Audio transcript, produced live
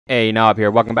Hey, Noob here.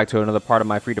 Welcome back to another part of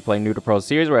my free-to-play New to Pro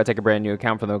series where I take a brand new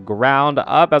account from the ground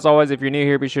up. As always, if you're new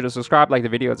here, be sure to subscribe, like the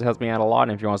video. It helps me out a lot.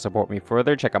 And if you want to support me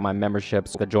further, check out my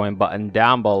memberships, the join button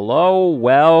down below.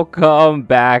 Welcome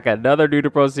back. Another New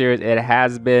to Pro series. It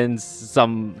has been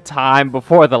some time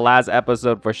before the last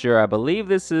episode for sure. I believe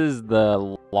this is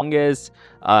the longest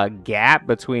gap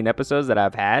between episodes that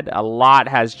I've had. A lot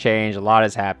has changed, a lot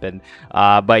has happened,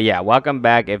 but yeah, welcome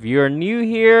back. If you're new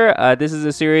here, this is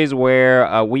a series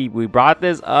where we brought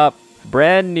this up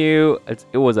brand new.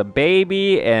 It was a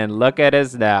baby, and look at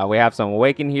us now. We have some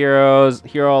awakened heroes,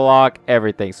 hero lock,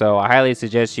 everything. So I highly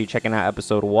suggest you checking out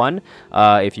episode 1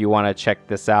 if you want to check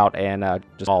this out and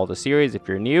just follow the series if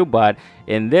you're new. But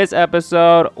in this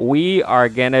episode, we are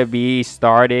gonna be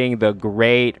starting the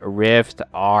Great Rift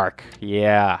arc.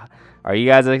 Yeah, are you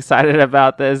guys excited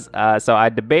about this? So I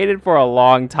debated for a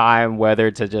long time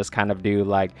whether to just kind of do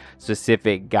like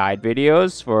specific guide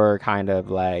videos for kind of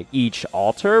like each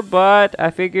altar, but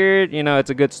I figured, you know, it's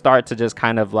a good start to just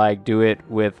kind of like do it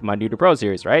with my New to Pro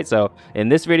series, right? So in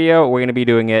this video, we're gonna be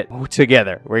doing it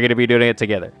together. We're gonna be doing it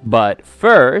together. But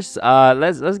first,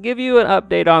 let's give you an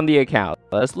update on the account.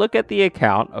 Let's look at the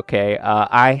account. Okay,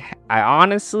 I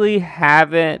honestly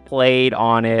haven't played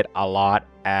on it a lot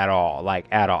at all,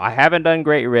 I haven't done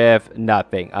Great Rift,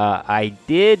 nothing. I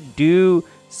did do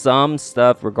some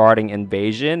stuff regarding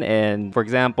invasion, and for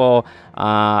example,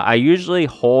 I usually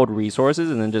hold resources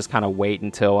and then just kind of wait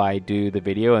until I do the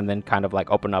video and then kind of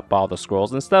like open up all the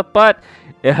scrolls and stuff. But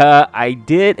I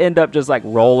did end up just like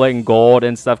rolling gold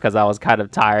and stuff because I was kind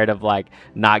of tired of like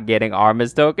not getting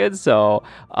Armis tokens. So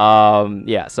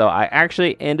yeah, so I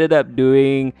actually ended up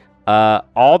doing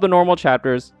all the normal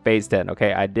chapters, phase 10.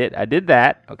 Okay, I did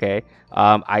that. Okay,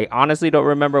 I honestly don't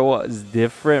remember what was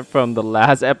different from the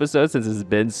last episode since it's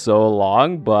been so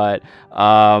long, but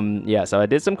yeah, so I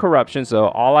did some corruption. So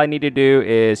all I need to do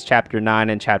is chapter 9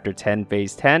 and chapter 10,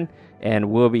 phase 10,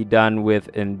 and we'll be done with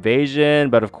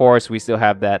invasion. But of course, we still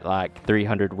have that like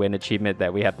 300 win achievement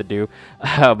that we have to do,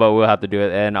 but we'll have to do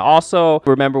it. And also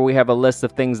remember, we have a list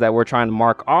of things that we're trying to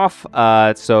mark off,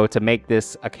 so to make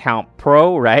this account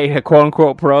pro, right, quote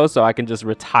unquote pro, so I can just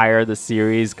retire the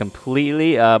series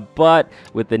completely. But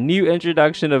with the new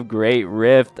introduction of Great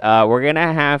Rift, we're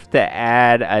gonna have to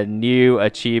add a new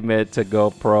achievement to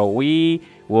go pro.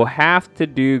 We'll have to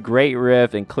do Great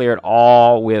Rift and clear it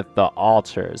all with the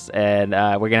altars, and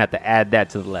we're gonna have to add that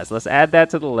to the list. Let's add that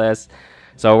to the list.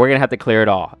 So we're gonna have to clear it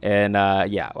all, and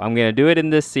yeah, I'm gonna do it in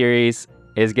this series.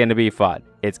 It's gonna be fun.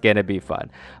 It's gonna be fun.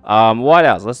 What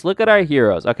else? Let's look at our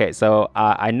heroes. Okay, so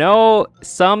I know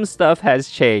some stuff has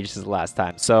changed since last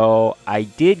time. So I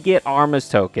did get Armis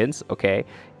tokens, okay,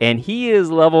 and he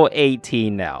is level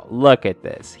 18 now. Look at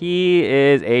this. He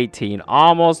is 18,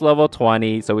 almost level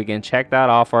 20, so we can check that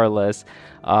off our list.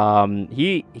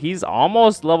 He's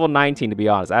almost level 19, to be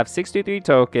honest. I have 63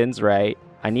 tokens, right?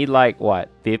 I need like what,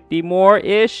 50 more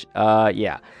ish?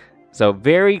 Yeah. So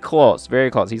very close, very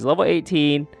close. He's level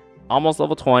 18, almost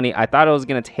level 20. I thought it was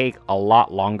gonna take a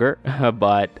lot longer,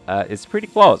 but it's pretty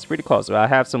close, pretty close. So I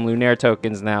have some Lunaire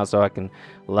tokens now, so I can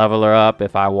level her up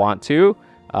if I want to,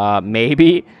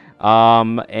 maybe.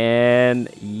 And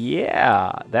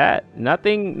yeah, that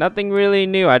nothing really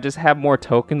new. I just have more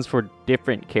tokens for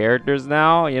different characters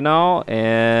now, you know,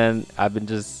 and I've been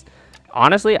just,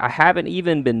 honestly, I haven't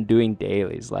even been doing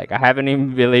dailies. Like, I haven't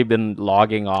even really been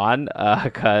logging on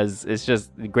because it's just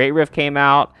Great Rift came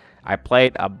out. I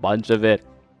played a bunch of it.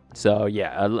 So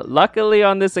yeah, luckily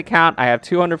on this account, I have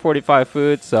 245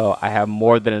 food, so I have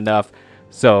more than enough.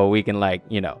 So we can, like,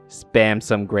 you know, spam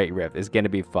some Great Rift. It's going to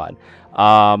be fun.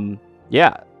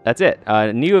 Yeah, that's it.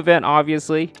 New event,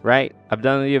 obviously, right? I've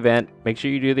done the event. Make sure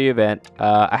you do the event.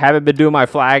 I haven't been doing my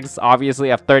flags. Obviously,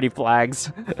 I have 30 flags.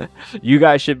 You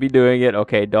guys should be doing it.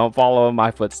 Okay, don't follow in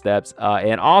my footsteps.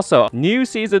 And also, new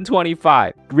season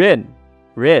 25. Rin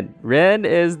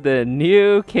is the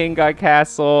new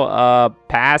kinggodcastle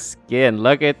pass skin.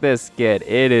 Look at this skin.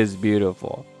 It is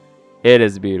beautiful. It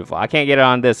is beautiful. I can't get it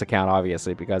on this account,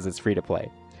 obviously, because it's free to play.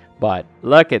 But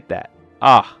look at that.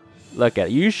 Ah, look at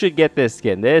it. You should get this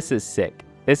skin. This is sick.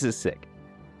 This is sick.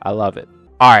 I love it.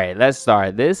 All right, let's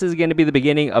start. This is going to be the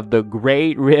beginning of the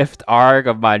Great Rift arc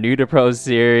of my New to Pro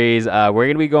series. We're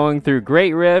going to be going through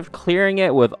Great Rift, clearing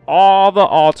it with all the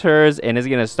altars, and it's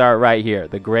going to start right here.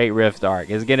 The Great Rift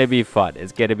arc. It's going to be fun.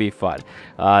 It's going to be fun.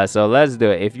 So let's do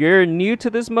it. If you're new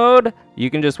to this mode, you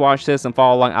can just watch this and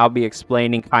follow along. I'll be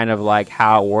explaining kind of like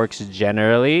how it works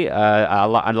generally. A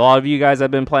lot of you guys have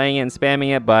been playing it and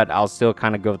spamming it, but I'll still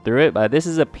kind of go through it. But this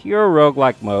is a pure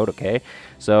roguelike mode, okay?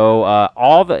 So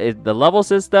all the level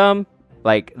system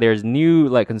Like there's new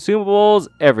like consumables,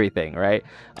 everything, right?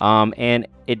 And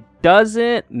it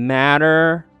doesn't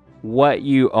matter what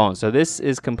you own. So this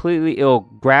is completely, it'll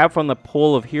grab from the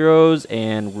pool of heroes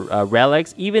and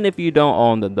relics, even if you don't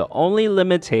own them. The only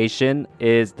limitation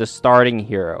is the starting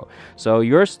hero. So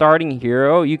your starting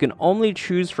hero, you can only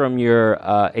choose from your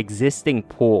existing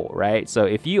pool, right? So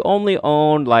if you only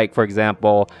own, like for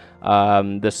example,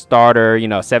 the starter, you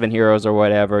know, 7 heroes or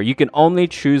whatever, you can only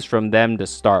choose from them to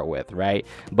start with, right?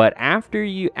 But after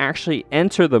you actually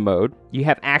enter the mode, you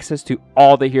have access to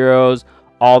all the heroes,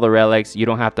 all the relics. You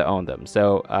don't have to own them.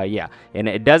 So yeah, and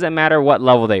it doesn't matter what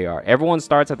level they are. Everyone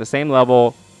starts at the same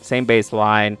level, same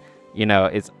baseline. You know,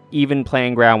 it's even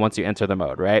playing ground once you enter the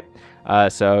mode, right?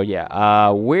 So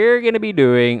yeah, we're gonna be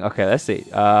doing, okay, let's see.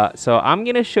 So I'm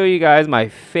gonna show you guys my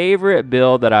favorite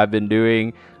build that I've been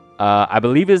doing. I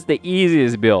believe it's the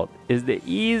easiest build. It's the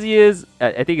easiest.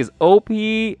 I think it's OP.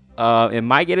 It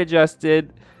might get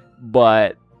adjusted,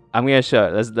 but I'm gonna show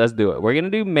it. Let's do it. We're gonna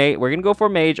do Mage. We're gonna go for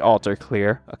Mage Altar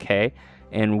Clear, okay?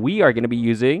 And we are gonna be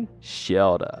using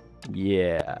Shelda.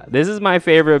 Yeah, this is my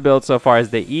favorite build so far. It's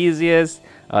the easiest.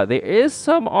 There is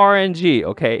some RNG,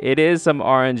 okay? It is some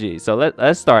RNG. So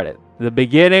let's start it. The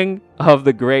beginning of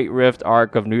the Great Rift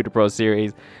arc of Noob Pro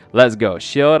series. Let's go.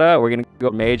 Shelda. We're gonna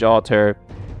go Mage Altar.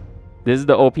 This is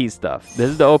the OP stuff. This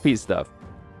is the OP stuff.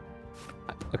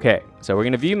 Okay, so we're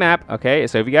gonna view map. Okay,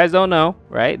 so if you guys don't know,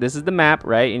 right, this is the map,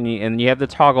 right, and you have the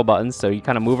toggle buttons, so you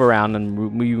kind of move around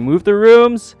and you move the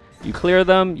rooms, you clear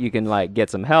them, you can like get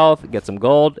some health, get some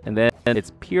gold, and then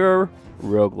it's pure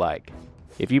roguelike.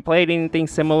 If you played anything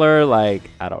similar, like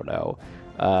I don't know,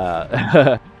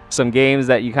 some games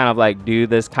that you kind of like do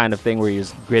this kind of thing where you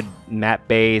just grid map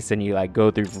base and you like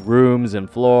go through rooms and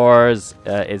floors,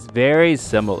 it's very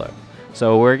similar.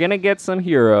 So we're gonna get some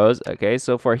heroes. Okay,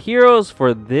 so for heroes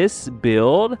for this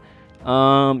build,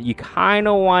 you kind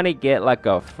of want to get like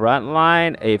a front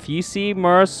line. If you see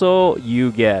Mercil,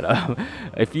 you get him.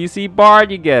 If you see Bard,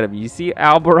 you get him. You see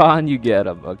Alberon, you get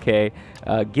him. Okay,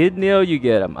 Gidnil, you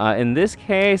get him. In this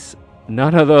case,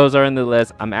 none of those are in the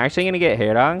list. I'm actually gonna get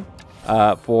Herang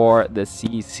for the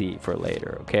CC for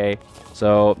later. Okay,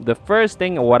 so the first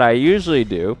thing, what I usually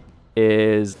do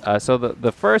is so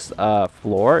the first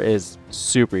floor is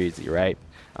super easy, right?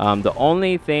 The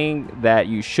only thing that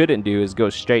you shouldn't do is go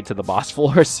straight to the boss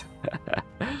floors.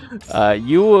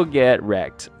 You will get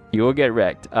wrecked. You will get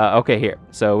wrecked. Okay, here.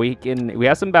 So we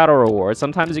have some battle rewards.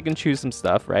 Sometimes you can choose some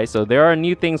stuff, right? So there are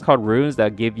new things called runes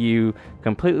that give you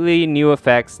completely new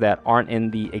effects that aren't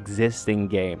in the existing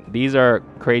game. These are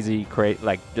crazy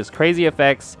like just crazy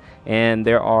effects. And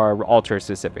there are altar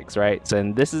specifics, right? So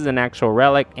and this is an actual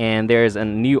relic, and there's a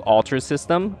new altar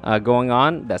system going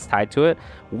on that's tied to it.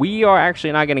 We are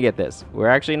actually not gonna get this. We're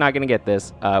actually not gonna get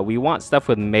this. We want stuff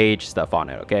with mage stuff on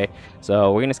it, okay?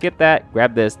 So we're gonna skip that,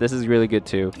 grab this. This is really good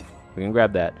too. We can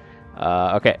grab that.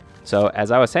 Okay, so as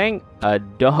I was saying,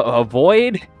 don't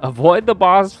avoid the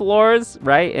boss floors,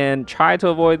 right? And try to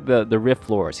avoid the rift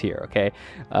floors here, okay?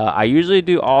 I usually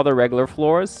do all the regular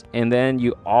floors, and then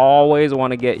you always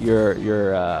want to get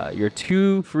your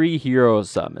 2 free hero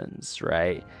summons,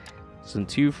 right? Some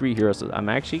 2 free hero summons. I'm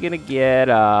actually gonna get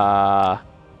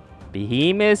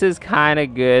Behemoth is kind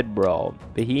of good, bro.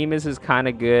 Behemoth is kind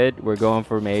of good. We're going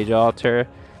for Mage Altar.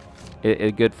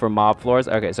 Good for mob floors.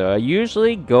 Okay, so I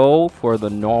usually go for the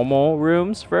normal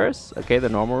rooms first. Okay, the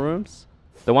normal rooms,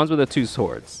 the ones with the 2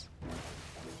 swords.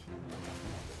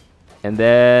 And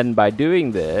then by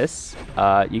doing this,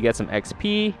 you get some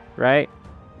XP, right?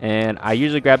 And I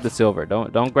usually grab the silver.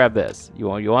 Don't grab this. You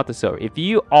want the silver. If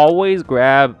you always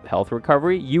grab health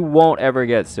recovery, you won't ever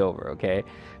get silver. Okay,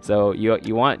 so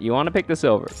you want to pick the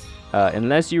silver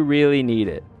unless you really need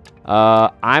it.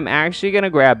 I'm actually gonna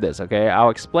grab this. Okay, I'll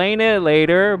explain it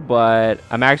later, but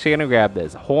I'm actually gonna grab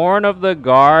this. Horn of the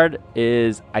Guard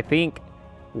is, I think,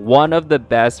 one of the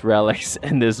best relics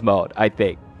in this mode. I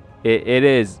think it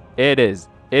is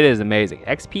amazing.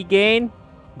 XP gain,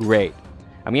 great.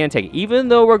 I'm gonna take it, even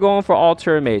though we're going for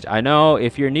altar mage. I know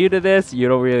if you're new to this, you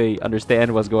don't really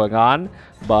understand what's going on,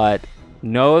 but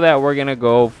know that we're gonna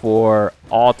go for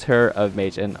altar of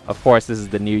mage. And of course, this is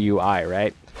the new UI,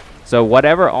 right? So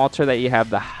whatever altar that you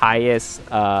have the highest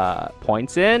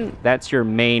points in, that's your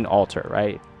main altar,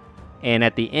 right? And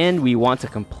at the end, we want to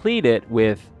complete it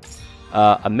with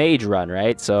a mage run,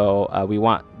 right? So we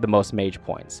want the most mage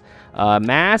points.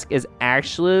 Mask is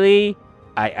actually,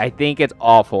 I think it's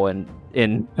awful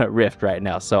in Rift right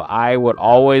now. So I would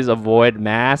always avoid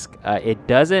Mask. It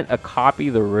doesn't copy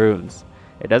the runes.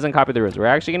 It doesn't copy the runes. We're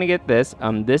actually gonna get this.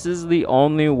 This is the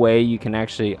only way you can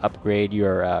actually upgrade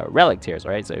your relic tiers,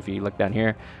 right? So if you look down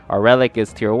here, our relic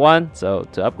is tier 1. So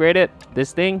to upgrade it,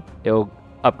 this thing, it'll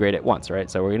upgrade it once, right?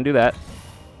 So we're gonna do that.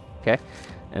 Okay.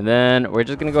 And then we're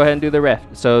just gonna go ahead and do the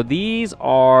rift. So these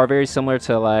are very similar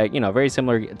to, like, you know, very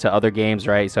similar to other games,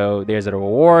 right? So there's a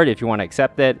reward. If you want to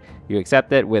accept it, you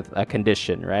accept it with a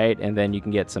condition, right? And then you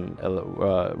can get some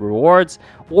rewards,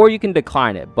 or you can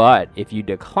decline it. But if you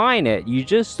decline it, you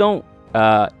just don't,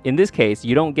 in this case,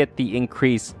 you don't get the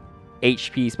increased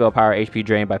HP spell power, HP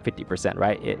drain by 50%,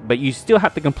 right? But you still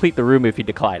have to complete the room if you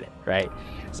decline it, right?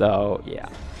 So yeah,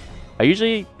 I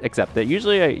usually accept it.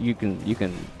 Usually you can,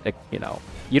 you know,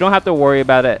 you don't have to worry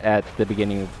about it at the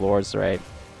beginning of floors, right?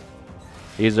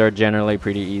 These are generally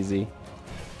pretty easy.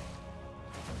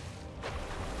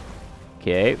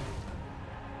 Okay.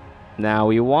 Now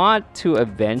we want to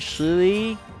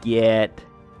eventually get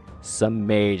some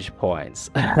mage points.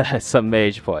 Some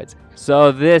mage points.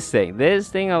 So this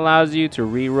thing allows you to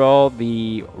reroll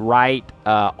the right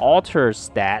altar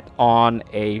stat on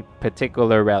a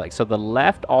particular relic. So the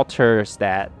left altar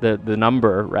stat, the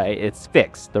number, right, it's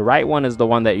fixed. The right one is the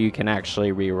one that you can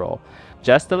actually reroll.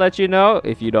 Just to let you know,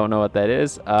 if you don't know what that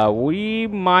is, we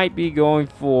might be going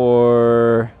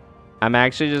for... I'm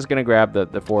actually just going to grab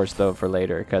the force though for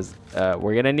later, because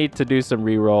we're going to need to do some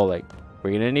rerolling. We're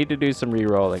going to need to do some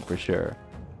rerolling for sure.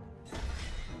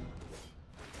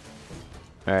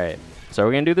 Alright, so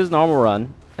we're going to do this normal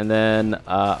run, and then,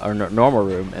 or normal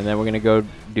room, and then we're going to go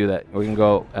do that. We're going to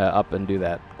go up and do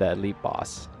that elite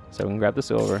boss. So we can grab the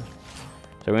silver.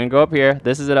 So we're going to go up here.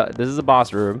 This is a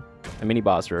boss room, a mini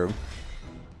boss room.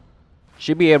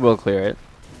 Should be able to clear it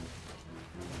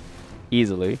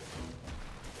easily.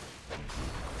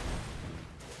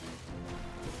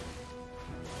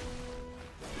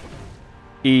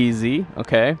 Easy,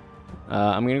 okay.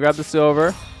 I'm going to grab the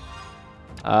silver.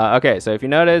 Okay, so if you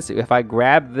notice, if I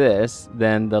grab this,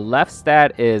 then the left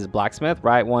stat is Blacksmith,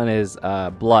 right one is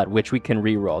Blood, which we can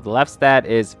reroll. The left stat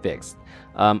is fixed.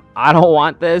 I don't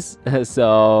want this,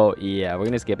 so yeah, we're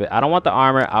gonna skip it. I don't want the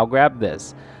armor. I'll grab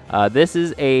this. This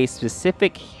is a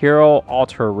specific hero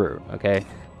altar rune, okay?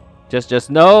 Just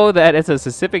know that it's a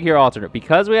specific hero altar.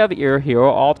 Because we have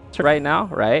hero altar right now,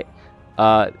 right?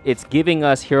 It's giving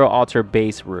us hero altar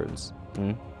base runes.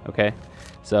 Okay,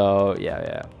 so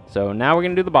yeah. So now we're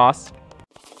gonna do the boss.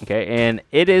 Okay, and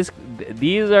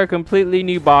these are completely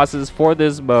new bosses for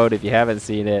this mode. If you haven't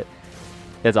seen it,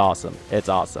 it's awesome. It's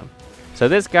awesome. So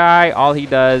this guy, all he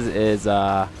does is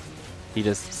he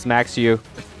just smacks you,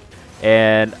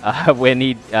 and when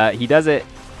he does it,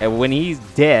 and when he's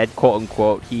dead, quote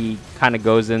unquote, he kind of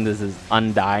goes into this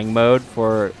undying mode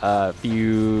for a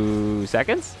few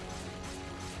seconds.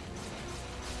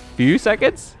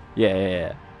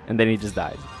 Yeah, and then he just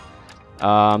dies.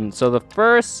 So the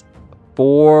first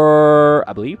four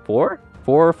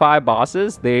or five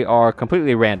bosses, they are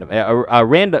completely random.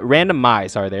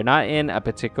 Randomized, sorry, they're not in a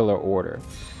particular order.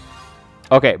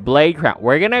 Okay, Blade Crown.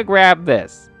 We're gonna grab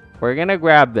this.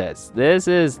 This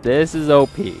is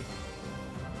OP.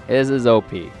 This is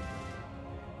OP.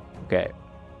 Okay.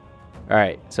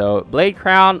 Alright, so Blade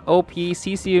Crown, OP,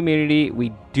 CC immunity.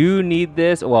 We do need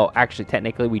this. Well, actually,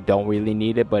 technically, we don't really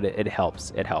need it, but it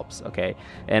helps. It helps, okay?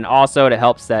 And also, it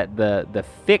helps that the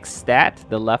fixed stat,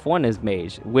 the left one, is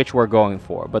Mage, which we're going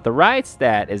for. But the right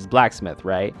stat is Blacksmith,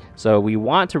 right? So we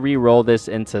want to re-roll this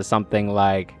into something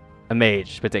like a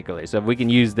Mage, particularly. So if we can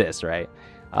use this, right?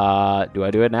 Do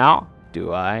I do it now?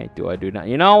 Do I do now?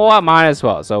 You know what? Might as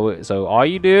well. So all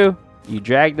you do, you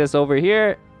drag this over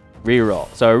here,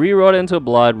 reroll. So I rerolled into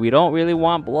Blood. We don't really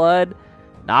want Blood.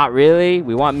 Not really.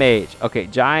 We want Mage. Okay,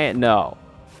 Giant, no.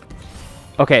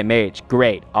 Okay, Mage,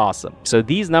 great, awesome. So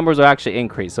these numbers will actually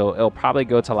increase. So it'll probably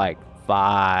go to like 5,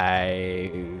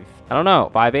 I don't know,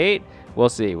 5, 8. We'll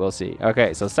see.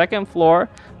 Okay, so second floor,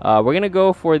 we're gonna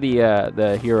go for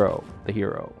the hero.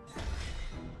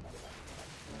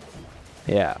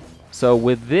 Yeah. So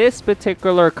with this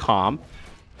particular comp,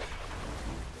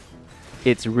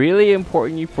 it's really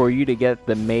important for you to get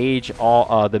the Mage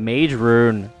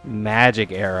rune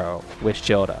magic arrow with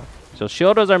Shilda. So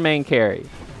Shilda's our main carry,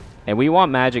 and we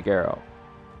want magic arrow.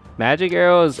 Magic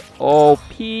arrow is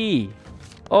OP.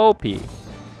 All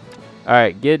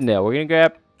right, Gidnil. We're gonna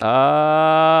grab.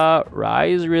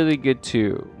 Rai is really good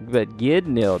too, but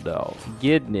Gidnil though.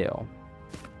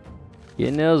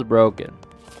 Gidnil's broken.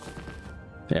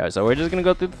 Yeah, so we're just gonna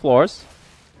go through the floors.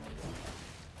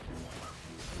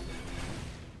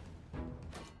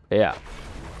 Yeah.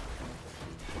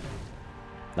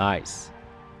 Nice.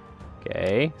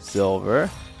 Okay, silver.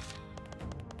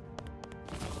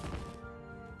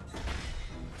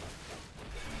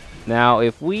 Now,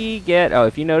 if we get,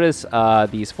 if you notice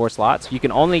these 4 slots, you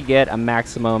can only get a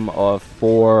maximum of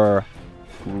 4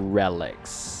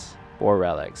 relics. 4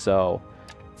 relics. So,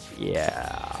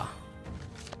 yeah.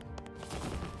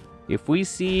 If we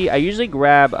see, I usually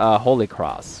grab Holy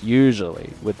Cross,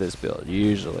 usually, with this build,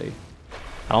 usually.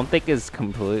 I don't think it's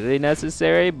completely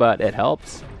necessary, but it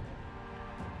helps.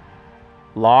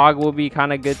 Log will be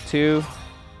kind of good too.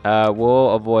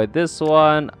 We'll avoid this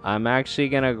one. I'm actually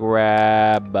gonna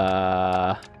grab,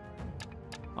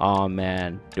 oh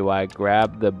man, do I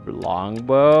grab the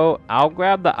longbow? I'll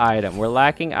grab the item. We're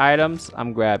lacking items,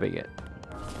 I'm grabbing it.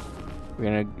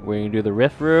 We're gonna do the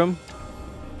rift room.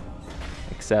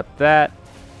 Accept that.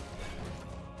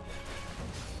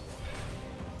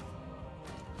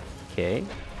 Okay.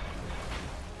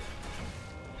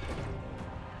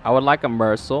 I would like a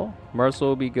Mercil. Mercil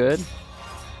will be good.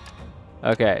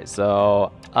 Okay,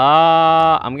 so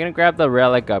I'm gonna grab the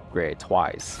relic upgrade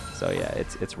twice. So yeah,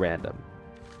 it's random.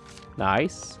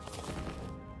 Nice.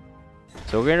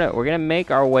 So we're gonna make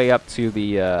our way up to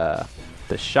the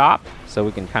shop so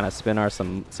we can kind of spend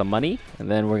some money, and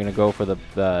then we're gonna go for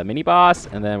the mini boss,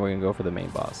 and then we're gonna go for the main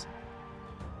boss.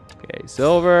 Okay,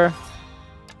 silver.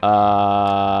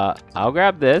 I'll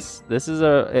grab this. This is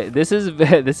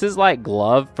like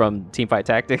Glove from Teamfight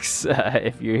Tactics,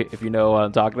 if you know what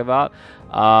I'm talking about.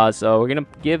 So we're gonna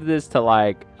give this to,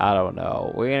 like, I don't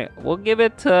know. We'll give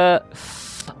it to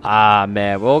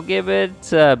we'll give it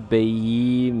to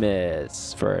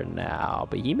Behemoth for now.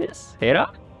 Behemoth?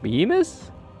 Hera?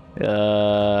 Behemoth?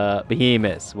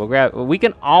 Behemoth. We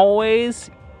can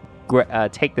always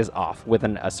take this off with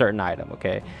a certain item,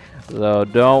 okay? So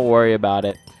don't worry about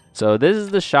it. So this is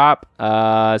the shop.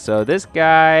 So this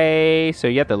guy, so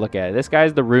you have to look at it. This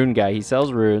guy's the rune guy. He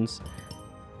sells runes.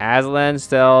 Aslan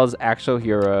sells actual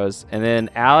heroes. And then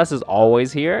Alice is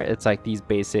always here. It's like these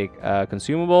basic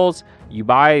consumables. You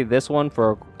buy this one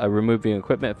for removing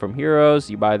equipment from heroes.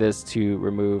 You buy this to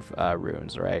remove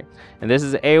runes, right? And this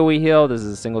is an AoE heal. This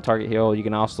is a single target heal. You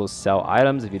can also sell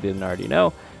items if you didn't already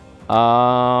know.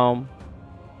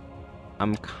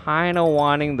 I'm kind of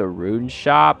wanting the rune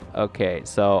shop. Okay,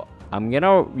 so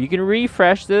you can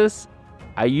refresh this.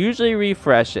 I usually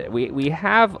refresh it. We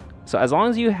have, so as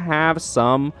long as you have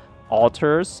some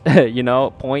altars, you know,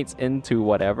 points into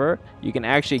whatever, you can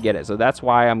actually get it. So that's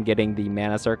why I'm getting the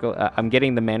mana circle. I'm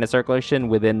getting the mana circulation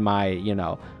within my, you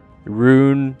know,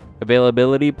 rune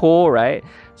availability pool, right?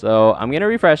 So I'm gonna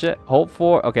refresh it. Hope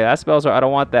for, okay, that spell, so I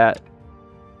don't want that.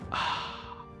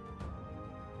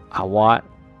 I want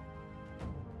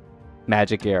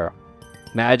Magic Arrow.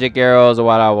 Magic Arrow is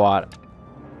what I want.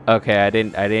 Okay, I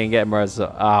didn't get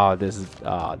Mercil. This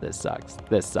sucks.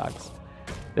 This sucks.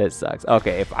 This sucks.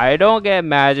 Okay, if I don't get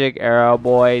Magic Arrow,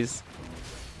 boys,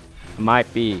 it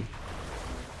might be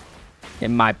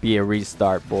a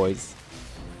restart, boys.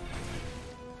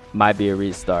 Might be a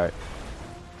restart.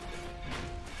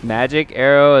 Magic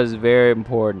Arrow is very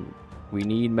important. We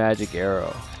need Magic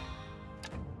Arrow.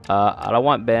 I don't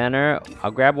want banner.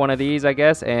 I'll grab one of these, I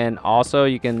guess, and also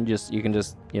you can just,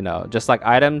 you know, just like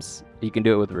items, you can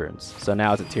do it with runes. So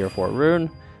now it's a tier 4 rune,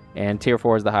 and tier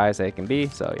 4 is the highest it can be.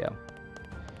 So yeah.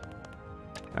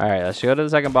 All right, let's go to the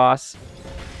second boss.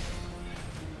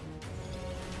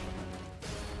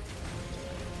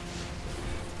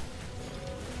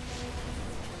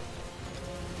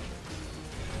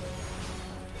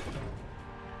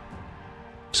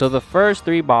 So the first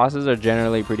 3 bosses are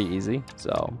generally pretty easy.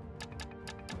 So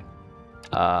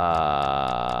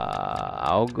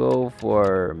I'll go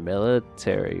for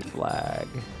military flag.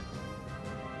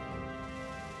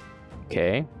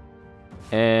 Okay.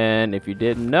 And if you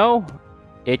didn't know,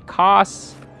 it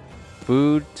costs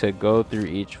food to go through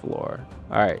each floor.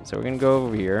 All right, so we're gonna go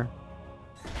over here.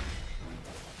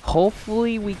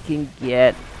 Hopefully we can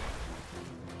get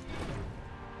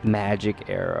Magic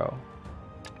Arrow.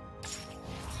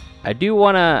 I do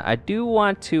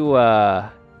want to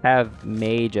have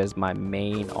Mage as my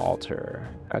main altar.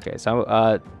 Okay,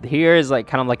 so here is like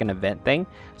kind of like an event thing.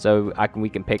 So we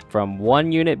can pick from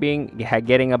one unit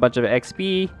getting a bunch of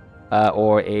XP,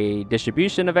 or a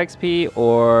distribution of XP,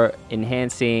 or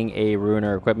enhancing a rune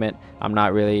or equipment. I don't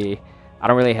really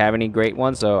have any great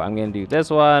ones, so I'm gonna do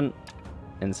this one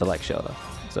and select Shota.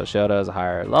 So Shota is a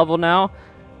higher level now,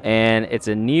 and it's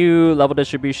a new level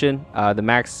distribution. The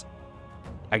max,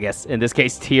 I guess in this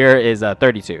case, tier is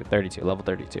 32, level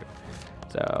 32.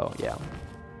 So yeah.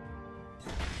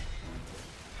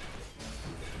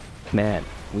 Man,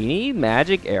 we need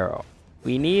Magic Arrow.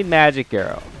 We need Magic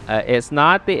Arrow. It's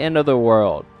not the end of the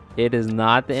world. It is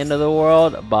not the end of the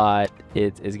world, but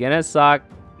it's gonna suck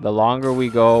the longer we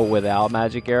go without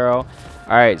Magic Arrow. All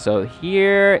All right, so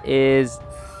here is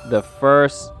the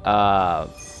first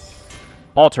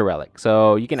altar relic.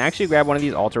 So you can actually grab one of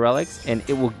these altar relics and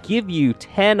it will give you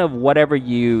 10 of whatever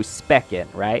you spec in,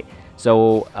 right?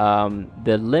 So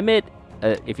the limit,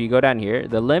 if you go down here,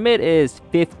 the limit is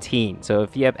 15. So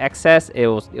if you have excess,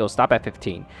 it'll stop at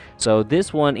 15. So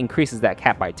this one increases that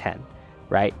cap by 10,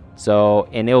 right? So,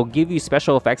 and it'll give you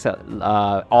special effects at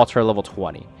altar level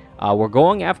 20. We're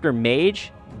going after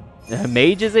Mage.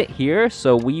 Mage isn't here,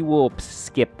 so we will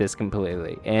skip this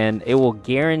completely, and it will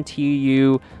guarantee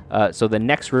you, so the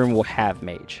next room will have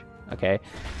Mage, okay?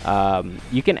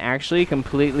 You can actually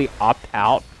completely opt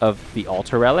out of the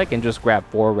altar relic and just grab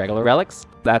 4 regular relics.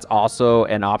 That's also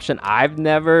an option. I've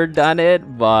never done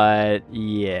it, but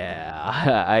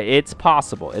yeah, it's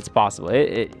possible. It's possible.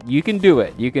 You can do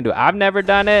it. You can do it. I've never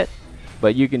done it,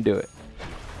 but you can do it.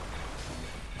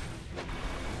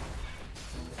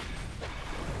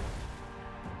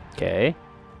 Okay,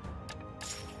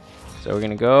 so we're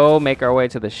gonna go make our way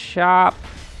to the shop.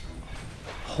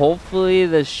 Hopefully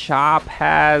the shop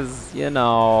has, you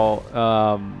know,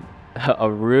 a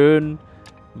rune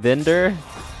vendor.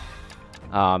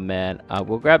 Oh man,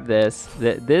 we'll grab this.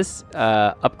 This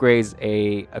upgrades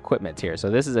a equipment tier. So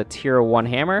this is a tier 1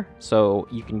 hammer, so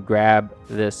you can grab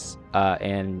this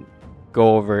and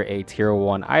go over a tier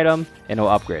 1 item and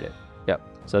it'll upgrade it. Yep,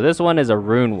 so this one is a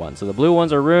rune one. So the blue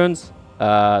ones are runes.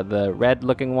 The red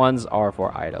looking ones are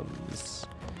for items.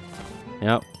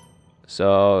 Yep.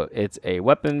 So it's a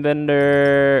weapon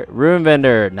vendor, rune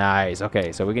vendor. Nice.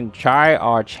 Okay, so we can try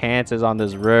our chances on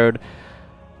this road.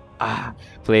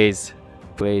 Please,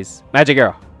 please. Magic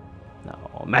arrow.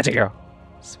 No, magic arrow.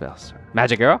 Spell, sir.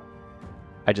 Magic arrow.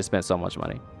 I just spent so much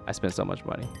money. I spent so much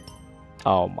money.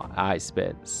 Oh my, I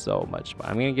spent so much money.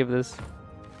 I'm gonna give this,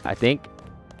 I think.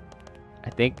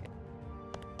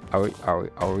 Are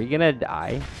we gonna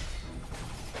die?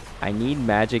 I need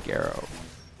magic arrow.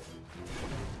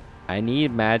 I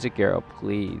need magic arrow,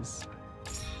 please.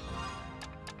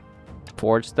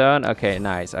 Forge stone. Okay,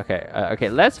 nice. Okay, okay.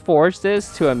 Let's forge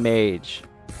this to a mage.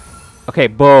 Okay,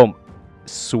 boom.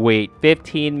 Sweet.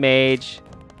 15 mage.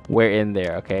 We're in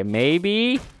there. Okay,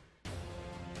 maybe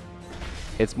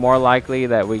it's more likely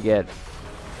that we get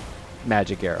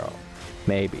magic arrow.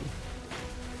 Maybe.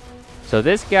 So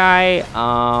this guy,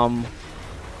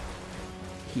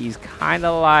 he's kind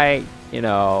of like, you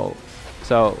know,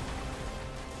 so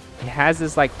he has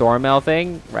this like Thornmail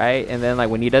thing, right? And then like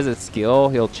when he does his skill,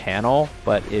 he'll channel,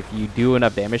 but if you do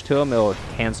enough damage to him, it'll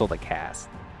cancel the cast.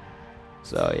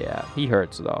 So yeah, he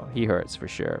hurts though. He hurts for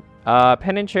sure.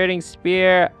 Penetrating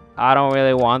spear, I don't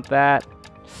really want that.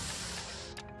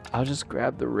 I'll just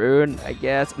grab the rune, I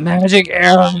guess. Magic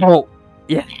arrow!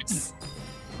 Yes!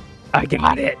 I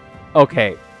got it!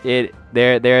 Okay,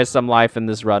 there is some life in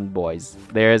this run, boys.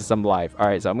 There is some life. All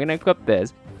right, so I'm gonna equip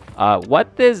this.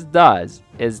 What this does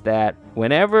is that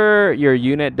whenever your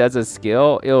unit does a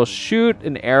skill, it'll shoot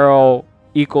an arrow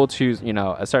equal to, you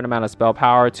know, a certain amount of spell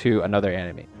power to another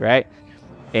enemy, right?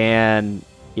 And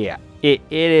yeah, it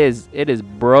is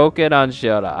broken on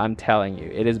Shota. I'm telling you,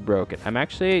 it is broken. I'm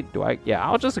actually, yeah,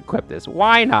 I'll just equip this.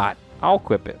 Why not? I'll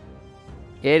equip it.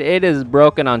 It is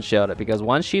broken on Shota because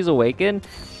once she's awakened,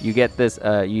 you get this,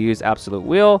 you use Absolute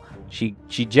Will. She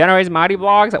generates mighty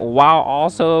blocks while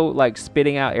also like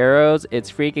spitting out arrows.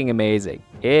 It's freaking amazing.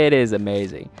 It is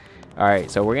amazing. All right,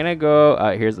 so we're gonna go,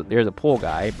 there's a pool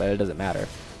guy, but it doesn't matter.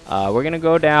 We're gonna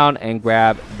go down and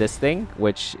grab this thing,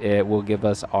 which it will give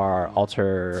us our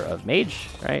altar of mage,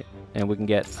 right? And we can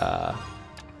get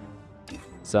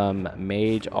some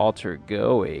mage altar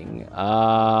going.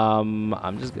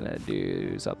 I'm just gonna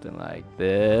do something like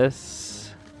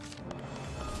this.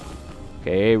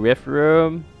 Okay, rift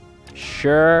room.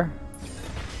 Sure.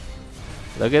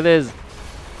 Look at this.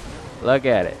 Look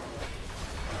at it.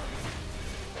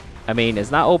 I mean,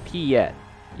 it's not OP yet,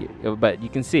 but you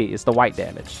can see it's the white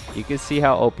damage. You can see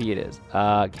how OP it is.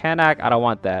 Kanak, I don't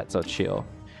want that, so chill.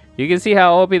 You can see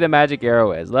how OP the magic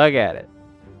arrow is. Look at it.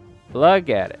 Look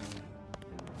at it.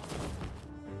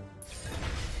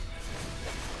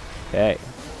 Okay.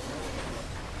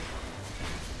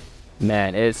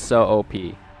 Man, it's so OP.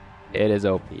 It is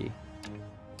OP.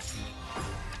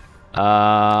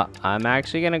 I'm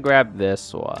actually gonna grab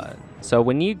this one. So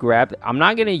when you grab, I'm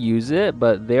not gonna use it,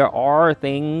 but there are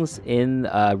things in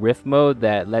Rift mode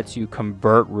that lets you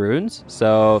convert runes.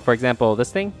 So for example,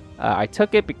 this thing, I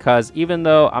took it because even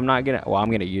though I'm not gonna, well,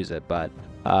 I'm gonna use it, but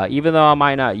even though I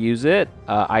might not use it,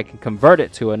 I can convert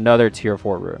it to another tier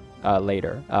 4 rune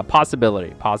later.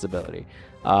 Possibility.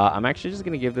 I'm actually just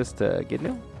gonna give this to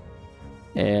Gidnu,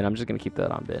 and I'm just gonna keep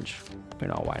that on bench. You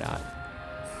know, why not?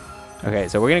 Okay,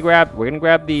 so we're gonna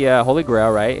grab the Holy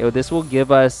Grail, right? This will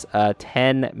give us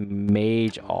 10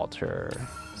 Mage altar.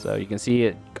 So you can see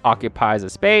it occupies a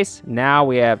space. Now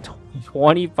we have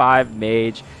 25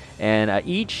 Mage, and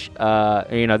each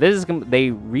you know, this is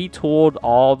they retooled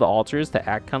all the altars to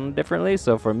act kind of differently.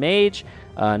 So for Mage,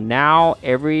 now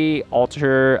every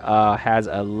altar has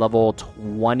a level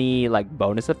 20 like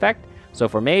bonus effect. So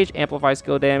for Mage, amplify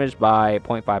skill damage by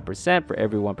 0.5% for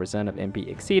every 1% of MP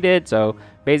exceeded. So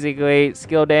basically,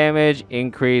 skill damage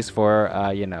increase for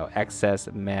you know, excess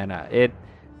mana. It's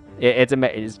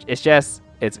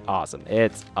awesome.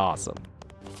 It's awesome.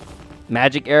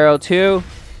 Magic Arrow 2,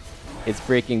 it's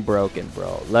freaking broken,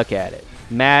 bro. Look at it.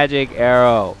 Magic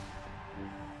Arrow.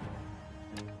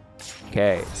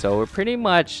 Okay, so we're pretty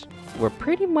much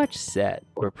set.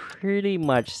 We're pretty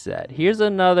much set. Here's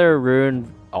another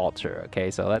rune altar.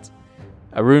 Okay, so that's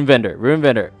a rune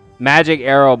vendor. Magic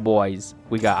Arrow, boys.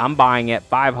 I'm buying it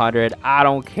 500. I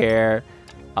don't care.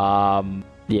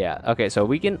 Yeah. Okay, so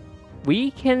we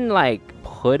can like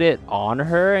put it on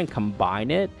her and combine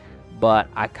it, but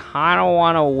I kind of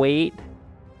want to wait.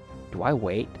 Do I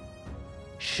wait?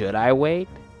 Should I wait?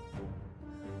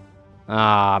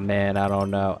 Ah, man, I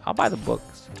don't know. I'll buy the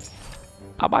books.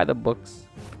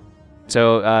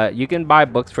 So you can buy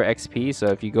books for XP. So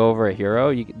if you go over a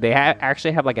hero, they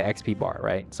actually have like an XP bar,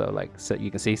 right? So like, so you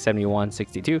can see 71,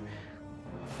 62,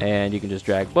 and you can just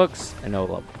drag books and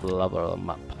it'll level them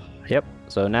up. Yep.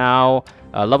 So now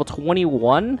level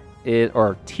 21 is,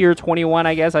 or tier 21,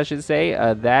 I guess I should say.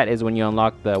 That is when you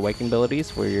unlock the awakening abilities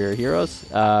for your heroes.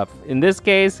 In this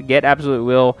case, get Absolute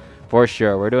Will for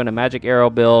sure. We're doing a Magic Arrow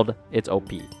build. It's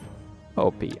OP.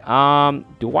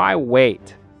 Do I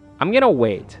wait? I'm gonna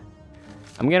wait.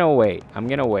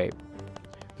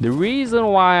 The reason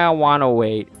why I want to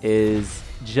wait is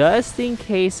just in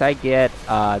case I get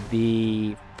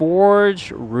the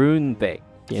Forge rune thing,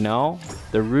 you know?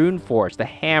 The Rune Forge, the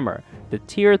hammer, the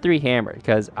tier 3 hammer,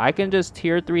 because I can just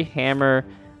tier 3 hammer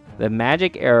the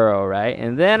Magic Arrow, right?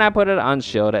 And then I put it on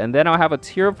shield, and then I'll have a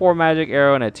tier 4 Magic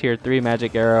Arrow and a tier 3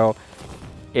 Magic Arrow.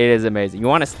 It is amazing. You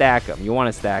want to stack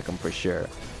them for sure.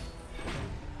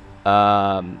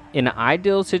 In an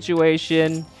ideal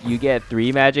situation, you get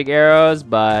 3 Magic Arrows,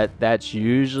 but that's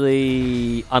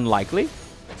usually unlikely.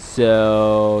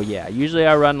 So yeah, usually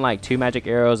I run like 2 Magic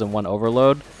Arrows and 1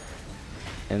 Overload,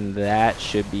 and that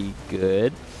should be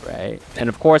good, right? And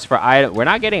of course for item, we're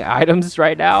not getting items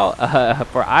right now.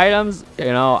 For items, you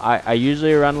know, I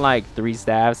usually run like 3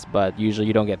 staffs, but usually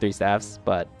you don't get 3 staffs,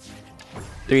 but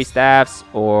 3 staffs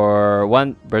or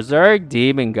 1 Berserk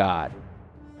Demon God.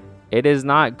 It is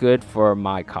not good for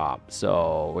my comp,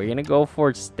 so we're gonna go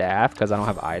for staff because I don't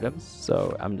have items.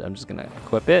 So I'm just gonna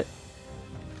equip it.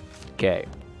 Okay,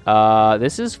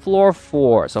 this is floor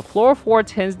 4. So floor 4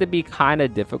 tends to be kind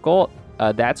of difficult.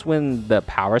 That's when the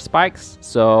power spikes.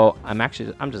 So I'm doing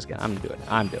it.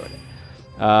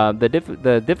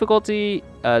 The difficulty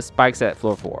spikes at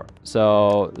floor 4.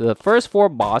 So the first 4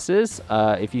 bosses,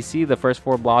 if you see the first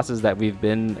 4 bosses that we've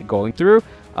been going through,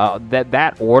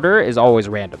 that order is always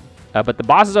random. But the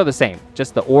bosses are the same,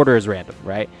 just the order is random,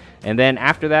 right? And then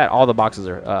after that, all the boxes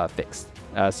are fixed.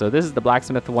 So this is the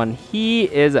Blacksmith one. He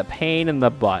is a pain in the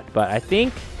butt, but I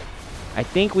think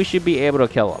we should be able to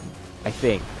kill him. I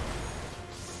think.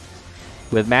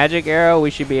 With Magic Arrow, we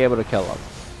should be able to kill him.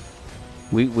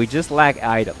 We just lack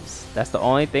items. That's the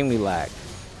only thing we lack.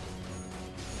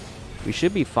 We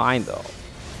should be fine, though.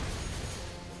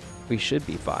 We should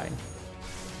be fine.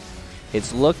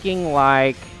 It's looking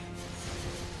like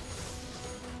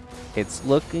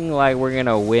we're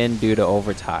gonna win due to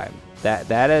overtime.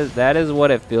 That is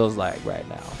what it feels like right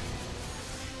now.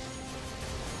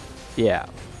 Yeah.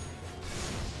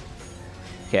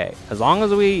 Okay. As long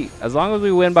as we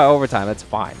win by overtime, that's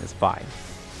fine. It's fine.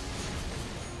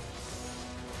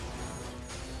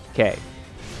 Okay.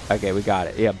 Okay, we got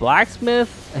it. Yeah, Blacksmith.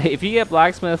 If you get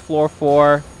Blacksmith floor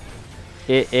 4,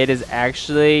 it is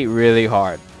actually really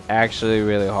hard. Actually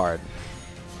really hard.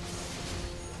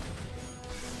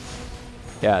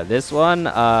 Yeah, this one,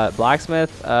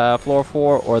 Blacksmith floor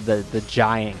 4, or the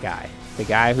giant guy. The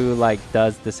guy who like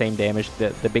does the same damage,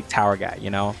 the big tower guy,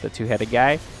 you know, the 2-headed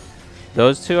guy.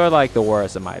 Those 2 are like the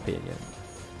worst in my opinion.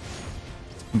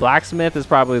 Blacksmith is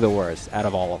probably the worst out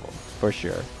of all of them, for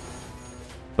sure.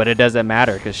 But it doesn't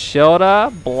matter, because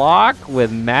Shilda block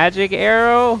with Magic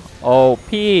Arrow,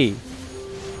 OP. I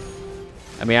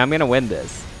mean, I'm going to win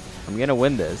this. I'm going to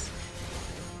win this.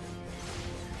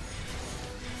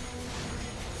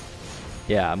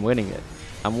 Yeah, I'm winning it.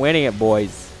 I'm winning it,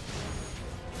 boys.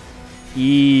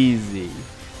 Easy.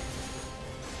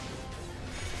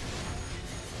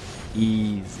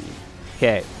 Easy.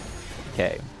 Okay.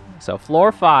 Okay, so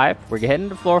floor 5. We're getting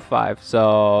to floor 5.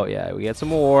 So yeah, we get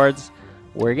some awards.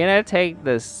 We're gonna take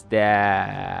the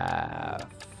staff.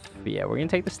 Yeah, we're gonna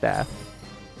take the staff.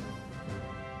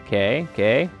 Okay,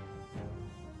 okay,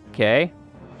 okay.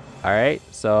 All right,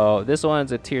 so this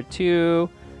one's a tier 2.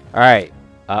 All right.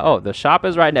 Oh, the shop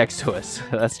is right next to us.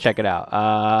 Let's check it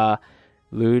out.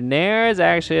 Lunaire is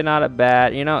actually not a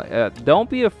bad, you know, don't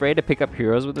be afraid to pick up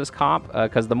heroes with this comp,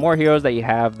 because the more heroes that you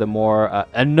have, the more,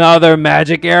 another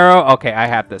magic arrow. Okay, I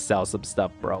have to sell some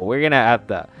stuff, bro. We're gonna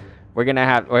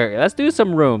have, wait, let's do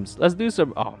some rooms. Let's do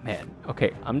some, oh man.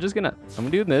 Okay, I'm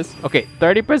doing this. Okay,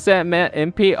 30%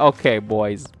 MP. Okay,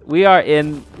 boys, we are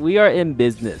in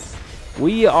business.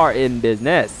 We are in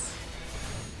business.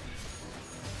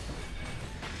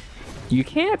 You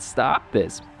can't stop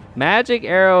this. Magic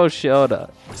arrow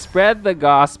Shilda. Spread the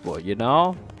gospel, you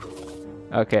know?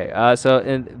 Okay,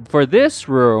 so for this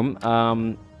room,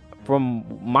 from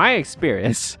my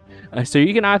experience, so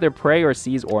you can either pray or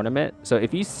seize ornament. So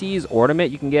if you seize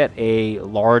ornament, you can get a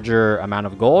larger amount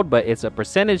of gold, but it's a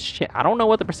percentage. I don't know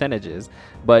what the percentage is,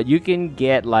 but you can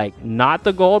get like not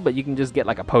the gold, but you can just get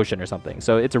like a potion or something.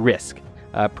 So it's a risk.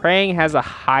 Praying has a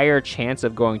higher chance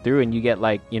of going through, and you get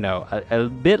like, you know, a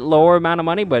bit lower amount of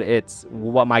money, but it's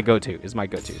what my go-to is.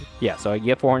 Yeah, so I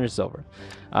get 400 silver.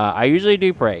 I usually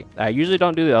do pray. I usually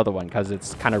don't do the other one because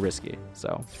it's kind of risky.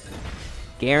 So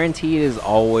guaranteed is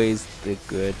always the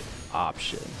good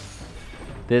option.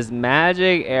 This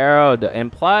magic arrow,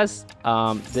 and plus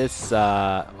this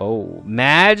oh,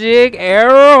 magic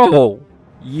arrow,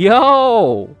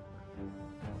 yo.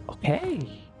 Okay,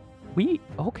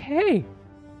 okay.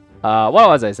 What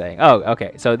was I saying? Oh,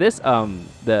 okay. So this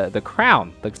the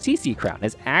crown, the CC crown,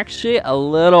 is actually a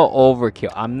little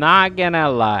overkill. I'm not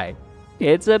gonna lie,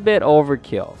 it's a bit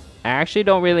overkill. I actually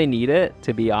don't really need it,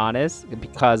 to be honest,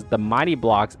 because the mighty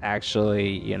blocks actually,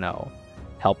 you know,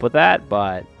 help with that.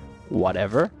 But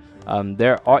whatever.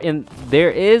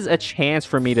 There is a chance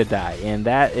for me to die, and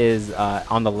that is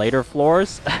on the later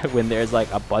floors when there's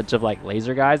like a bunch of like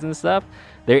laser guys and stuff.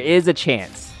 There is a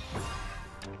chance.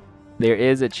 There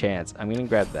is a chance. I'm gonna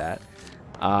grab that.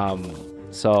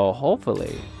 So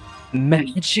hopefully,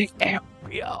 magic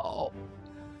arrow.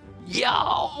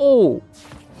 Yo,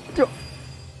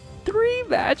 3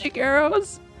 magic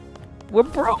arrows. We're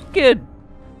broken.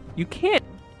 We can't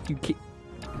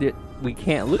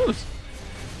lose.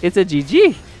 It's a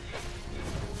GG.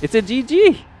 It's a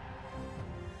GG.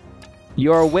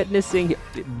 You're witnessing.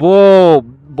 Whoa,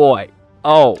 boy.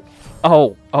 Oh.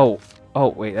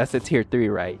 Wait, that's a tier 3,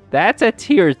 right? That's a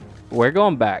tier. We're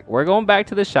going back. We're going back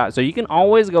to the shop. So you can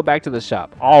always go back to the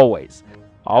shop. Always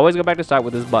go back to the shop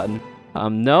with this button.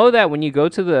 Know that when you go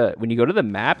to the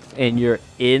map and you're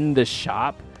in the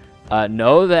shop,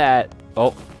 know that.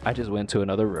 Oh, I just went to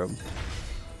another room.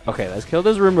 Okay, let's kill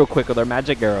this room real quick with our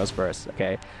magic arrows first.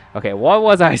 Okay, what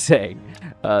was I saying?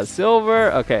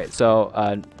 Silver. Okay,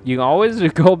 so you can always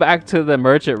go back to the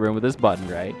merchant room with this button,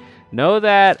 right? Know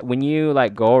that when you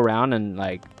like go around and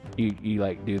like you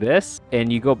like do this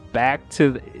and you go back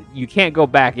to you can't go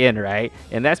back in, right?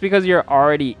 And that's because you're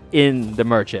already in the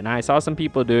merchant. And I saw some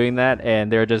people doing that, and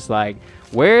they're just like,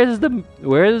 where's the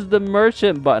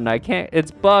merchant button?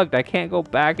 It's bugged. I can't go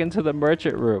back into the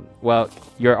merchant room. Well,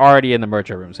 you're already in the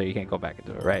merchant room, so you can't go back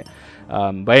into it, right?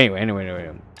 But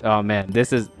anyway. Oh man,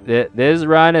 this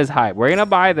run is hype. We're gonna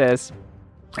buy this.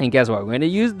 And guess what? We're going to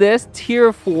use this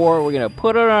tier 4. We're going to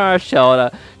put it on our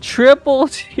shoulder. Triple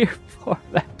tier 4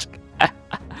 magic.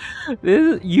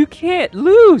 You can't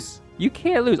lose. You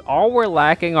can't lose. All we're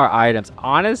lacking are items.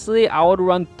 Honestly, I would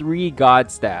run 3 god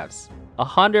staffs.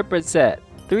 100%.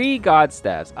 3 god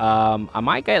staffs. I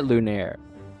might get Lunaire.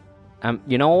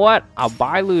 You know what? I'll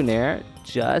buy Lunaire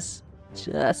just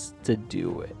to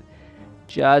do it.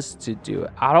 Just to do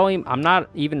it. I'm not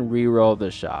even re-roll the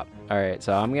shop. All right,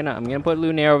 so I'm gonna put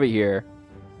Lunaire over here.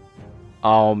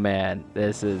 Oh man,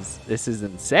 this is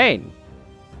insane.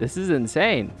 This is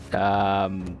insane.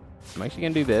 I'm actually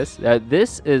gonna do this.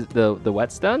 This is the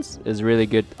whetstones is really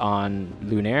good on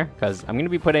Lunaire because I'm gonna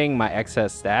be putting my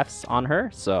excess staffs on her.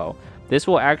 So this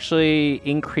will actually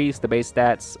increase the base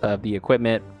stats of the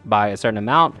equipment by a certain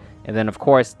amount, and then of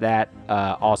course that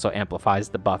also amplifies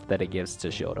the buff that it gives to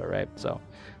Shilda, right? So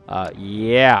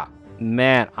yeah.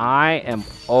 Man, I am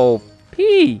OP.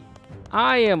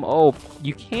 I am OP.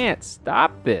 You can't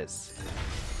stop this.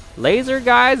 Laser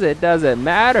guys, it doesn't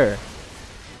matter.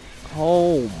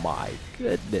 Oh my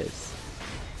goodness.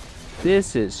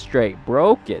 This is straight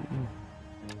broken.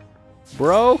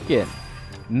 Broken.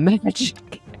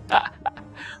 Magic.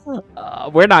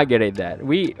 We're not getting that.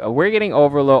 We're getting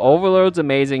overload. Overload's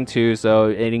amazing too, so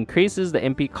it increases the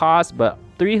MP cost, but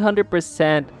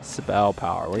 300% spell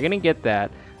power. We're gonna get that.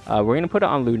 We're gonna put it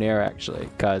on Lunaire actually,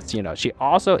 because you know she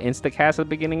also insta casts at the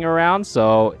beginning of the round,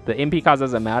 so the MP cost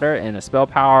doesn't matter, and a spell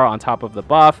power on top of the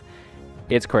buff,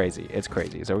 it's crazy. It's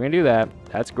crazy. So we're gonna do that.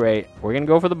 That's great. We're gonna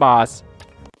go for the boss.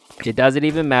 It doesn't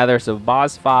even matter. So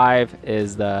boss 5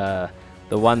 is the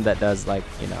one that does, like,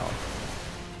 you know,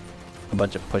 a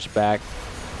bunch of pushback.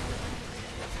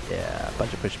 Yeah, a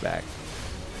bunch of pushback.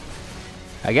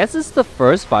 I guess it's the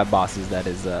first 5 bosses that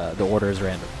is the order is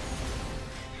random.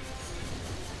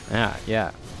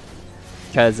 Yeah.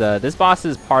 Because this boss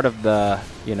is part of the,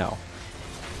 you know,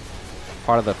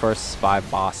 part of the first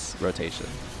 5 boss rotation.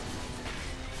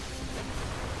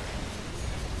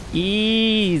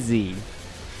 Easy.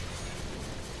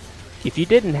 If you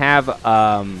didn't have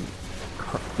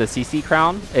the CC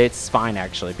crown, it's fine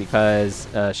actually, because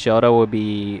Shilda will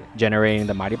be generating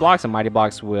the mighty blocks, and mighty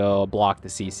blocks will block the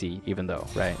CC even though,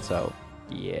 right? So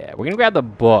yeah, we're gonna grab the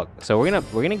book. So we're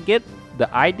gonna get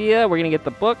the idea. We're gonna get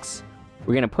the books.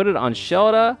 We're gonna put it on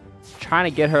Shilda,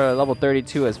 trying to get her level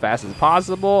 32 as fast as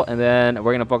possible, and then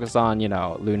we're gonna focus on, you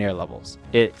know, Lunaire levels.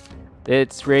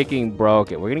 It's freaking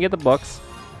broken. We're gonna get the books.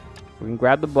 We can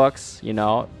grab the books, you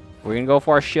know. We're gonna go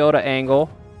for our Shilda angle,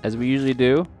 as we usually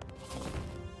do.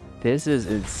 This is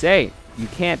insane. You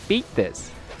can't beat this.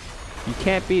 You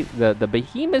can't beat the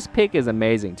Behemoth pick is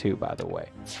amazing too, by the way.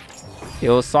 It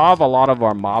will solve a lot of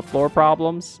our mob floor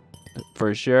problems,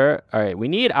 for sure. All right, we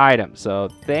need items. So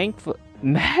thankful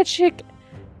magic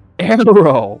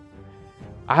arrow.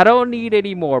 I don't need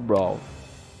any more, bro.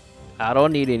 I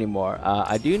don't need any more.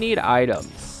 I do need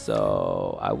items,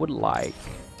 so I would like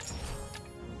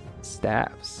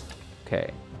staves. Okay,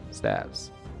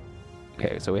 staves.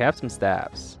 Okay, so we have some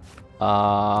staves.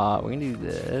 We're gonna do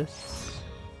this.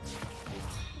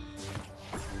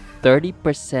 30%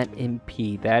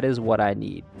 MP. That is what I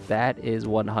need. That is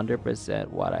 100%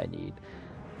 what I need.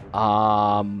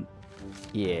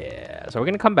 Yeah. So we're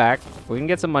gonna come back. We're gonna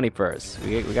get some money first.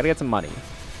 We gotta get some money.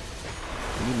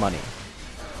 We need money.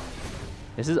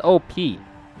 This is OP.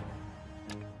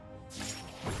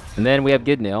 And then we have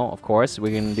Gidnil, of course.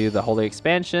 We're going to do the Holy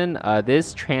Expansion.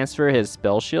 This transfer his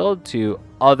Spell Shield to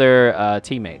other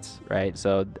teammates, right?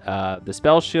 So the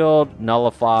Spell Shield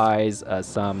nullifies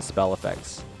some spell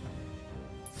effects.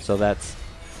 So that's...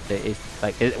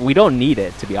 we don't need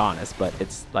it, to be honest, but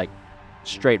it's like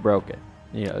straight broken.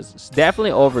 You know, it's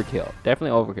definitely overkill.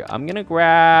 Definitely overkill. I'm going to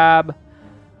grab...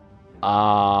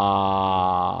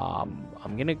 I'm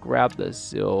going to grab the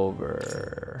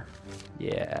silver.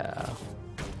 Yeah.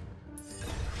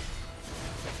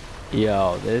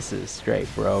 Yo, this is straight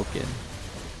broken.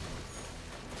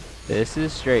 This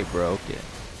is straight broken.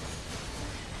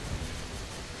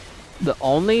 The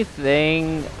only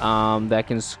thing that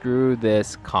can screw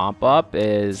this comp up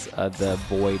is the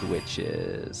Void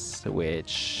Witches,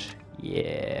 which,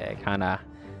 yeah, kind of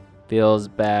feels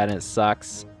bad and it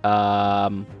sucks.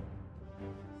 What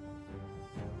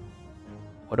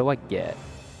do I get?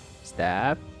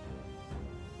 Staff?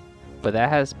 But that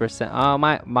has percent. Oh,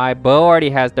 my bow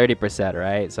already has 30%,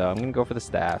 right? So I'm gonna go for the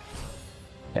staff.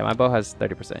 Yeah, my bow has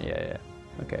 30%. Yeah.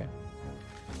 Okay.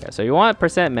 Yeah, so you want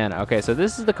percent mana. Okay, so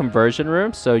this is the conversion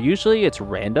room. So usually it's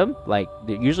random. Like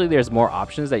usually there's more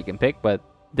options that you can pick, but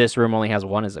this room only has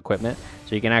one as equipment.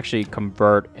 So you can actually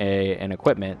convert an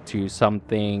equipment to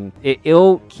something.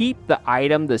 It'll keep the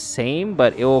item the same,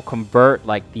 but it will convert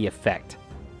like the effect.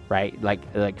 Right,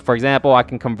 like for example, I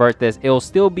can convert this. It'll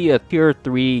still be a tier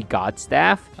 3 god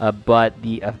staff, but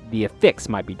the affix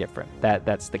might be different.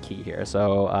 That's the key here.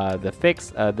 So the fix,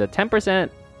 the 10%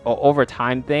 over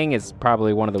time thing is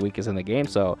probably one of the weakest in the game.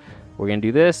 So we're gonna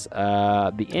do this.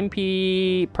 The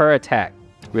MP per attack,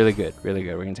 really good, really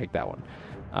good. We're gonna take that one.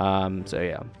 So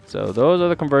yeah, so those are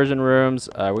the conversion rooms.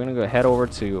 We're gonna go head over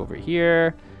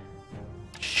here.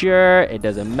 Sure, it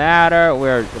doesn't matter.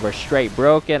 We're straight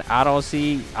broken. I don't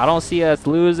see us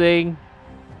losing.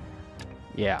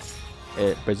 Yeah.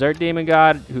 Berserk Demon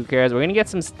God, who cares? We're gonna get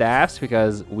some staffs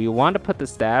because we want to put the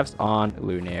staffs on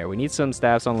Lunaire. We need some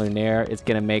staffs on Lunaire. It's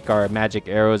gonna make our magic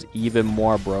arrows even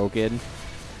more broken.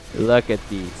 Look at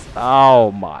these.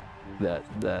 Oh my, the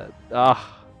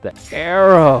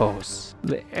arrows.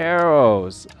 The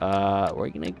arrows. We're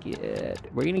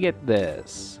gonna get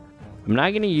this. I'm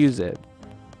not gonna use it.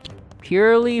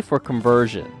 Purely for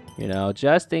conversion, you know,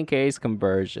 just in case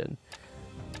conversion.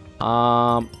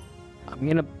 I'm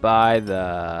gonna buy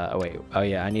the... Oh, wait. Oh,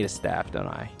 yeah. I need a staff, don't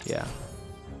I? Yeah.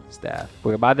 Staff.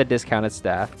 We're gonna buy the discounted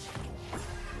staff.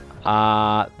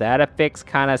 That affix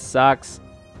kind of sucks.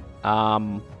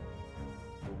 Let's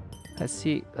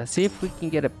see if we can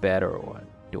get a better one.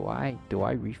 Do I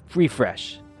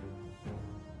refresh?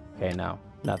 Okay, no.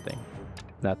 Nothing.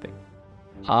 Nothing.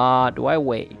 Do I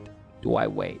wait? Do I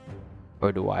wait?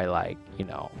 Or do I, like, you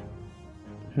know...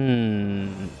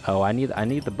 Oh, I need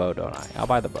the bow, don't I? I'll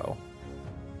buy the bow.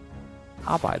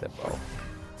 I'll buy the bow.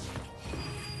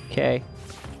 Okay.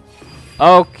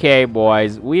 Okay,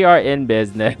 boys. We are in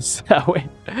business. we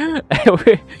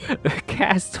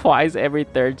cast twice every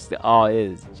third... Oh,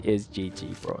 it's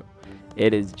GG, bro.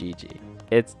 It is GG.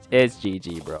 It's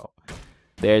GG, bro.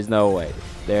 There's no way.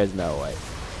 There's no way.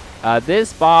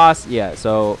 This boss,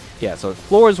 so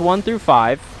floors 1 through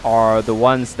 5 are the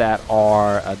ones that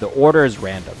are, the order is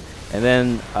random. And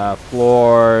then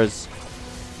floors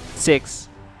 6,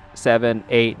 7,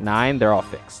 8, 9, they're all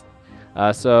fixed.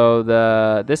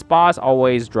 So this boss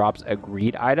always drops a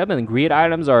greed item, and greed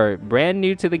items are brand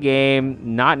new to the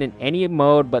game, not in any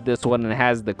mode but this one, and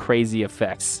has the crazy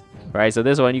effects, right? So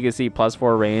this one you can see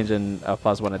 +4 range and a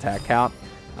 +1 attack count.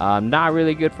 Not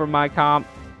really good for my comp.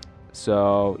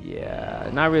 So yeah,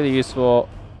 not really useful.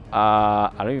 I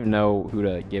don't even know who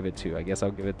to give it to. I guess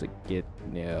I'll give it to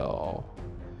Gitnil,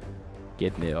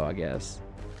 I guess.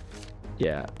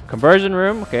 Yeah, conversion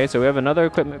room. Okay, so we have another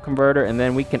equipment converter, and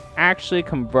then we can actually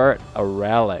convert a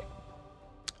relic.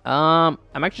 I'm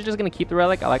actually just gonna keep the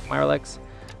relic. I like my relics.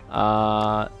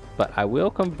 But I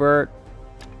will convert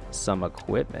some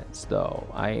equipment though.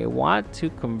 I want to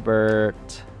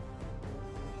convert...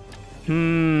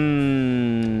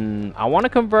 I want to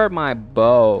convert my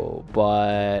bow,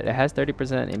 but it has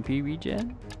 30% MP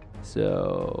regen.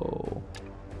 So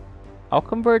I'll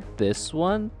convert this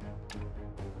one.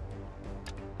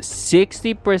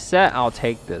 60%, I'll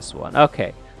take this one.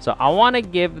 Okay, so I want to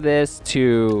give this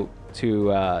to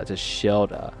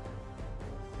Shilda.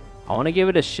 I want to give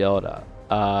it to Shilda.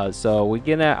 So we're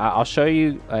gonna, I'll show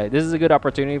you, this is a good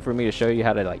opportunity for me to show you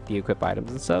how to like de-equip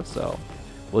items and stuff. So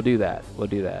we'll do that. We'll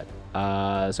do that.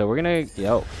 So we're gonna,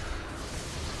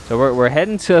 so we're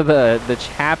heading to the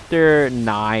chapter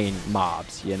 9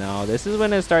 mobs. You know, this is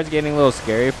when it starts getting a little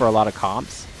scary for a lot of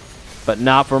comps, but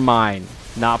not for mine.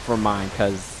 Not for mine,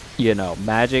 because, you know,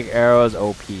 magic arrows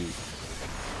OP.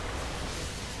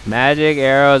 Magic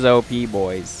arrows OP,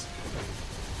 boys.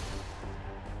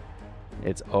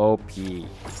 It's OP.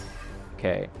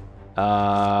 Okay.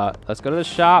 Let's go to the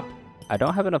shop. I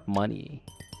don't have enough money.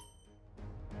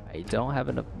 I don't have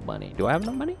enough money. Do I have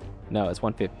enough money? No, it's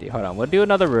 150. Hold on. We'll do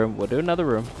another room. We'll do another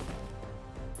room.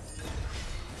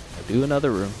 We'll do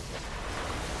another room.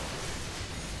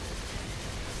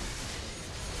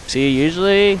 See,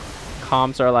 usually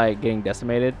comps are like getting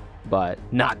decimated, but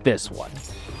not this one.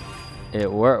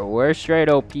 We're straight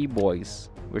OP, boys.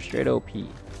 We're straight OP.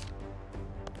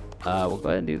 We'll go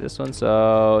ahead and do this one.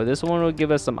 So this one will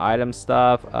give us some item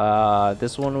stuff.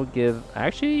 This one will give,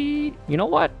 actually, you know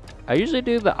what? I usually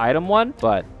do the item one,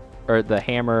 but, or the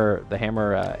hammer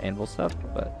anvil stuff,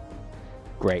 but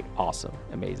great, awesome,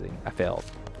 amazing. I failed.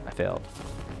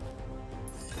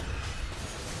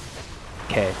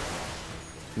 Okay.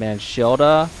 Man,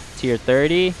 Shilda, tier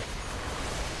 30.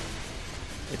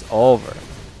 It's over.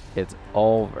 It's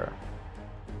over.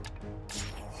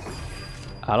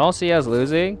 I don't see us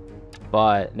losing,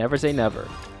 but never say never.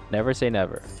 Never say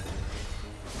never.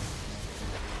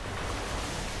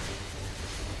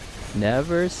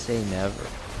 Never say never.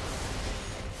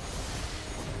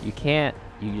 You can't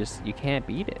beat it. You just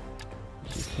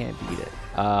can't beat it.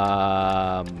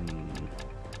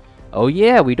 Oh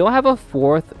yeah, we don't have a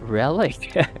 4th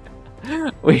relic.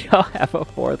 We don't have a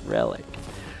 4th relic.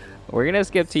 We're gonna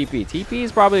skip TP. TP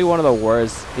is probably one of the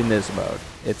worst in this mode.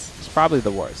 It's probably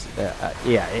the worst.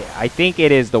 Yeah, I think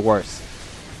it is the worst.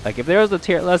 Like if there was a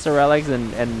tier lesser relics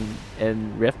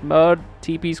in Rift mode,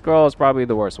 TP scroll is probably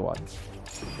the worst one,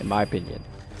 in my opinion.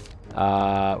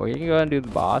 We're gonna go ahead and do the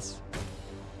boss.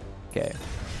 Okay.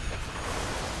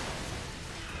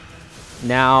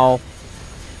 Now,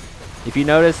 if you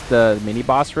notice the mini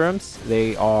boss rooms,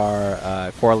 they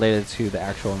are correlated to the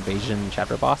actual invasion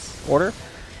chapter boss order.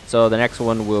 So the next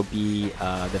one will be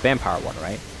the vampire one,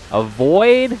 right?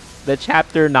 Avoid the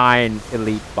chapter 9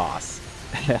 elite boss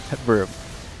room.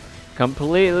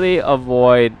 Completely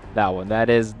avoid that one. That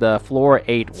is the floor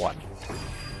 8 one.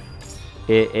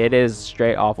 It is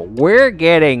straight awful. We're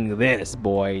getting this,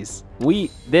 boys.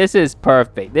 This is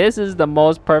perfect. This is the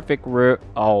most perfect route.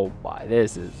 Oh my,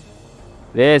 this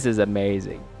is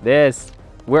amazing.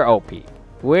 We're OP.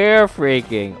 We're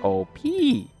freaking OP.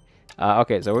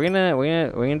 Okay, so we're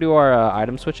gonna do our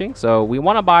item switching. So we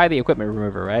want to buy the equipment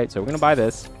remover, right? So we're gonna buy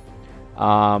this.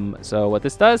 So what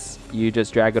this does, you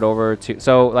just drag it over to,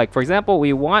 so like for example,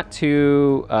 we want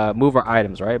to move our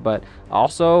items, right? But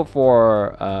also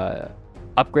for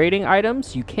upgrading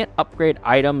items, you can't upgrade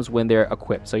items when they're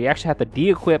equipped. So you actually have to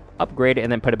de-equip, upgrade it,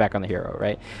 and then put it back on the hero,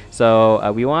 right?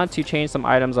 So we want to change some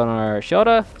items on our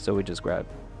Shota. So we just grab,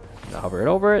 hover it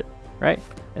over it, right?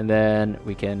 And then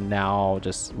we can now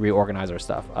just reorganize our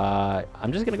stuff.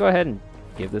 I'm just gonna go ahead and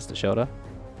give this to Shota,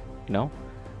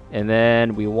 and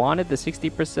then we wanted the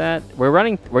 60%. We're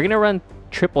gonna run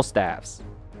triple staffs.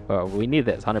 Oh, we need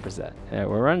this 100%.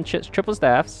 We're running triple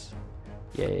staffs.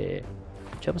 Yeah,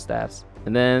 triple staffs.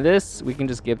 And then this we can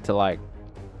just give to, like,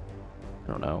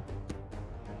 I don't know.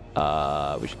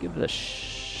 We should give it a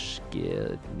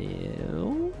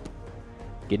Gidnil.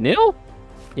 Gidnil?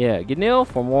 Yeah, Gidnil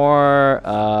for more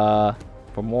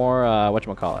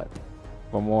whatchamacallit?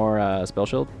 For more spell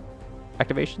shield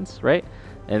activations, right?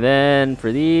 And then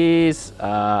for these,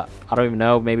 I don't even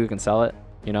know, maybe we can sell it.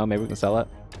 Maybe we can sell it.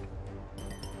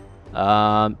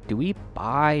 Do we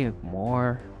buy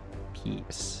more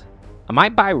peeps? I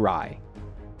might buy Rye.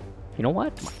 You know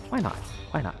what? Why not?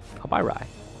 Why not? I'll buy Rye.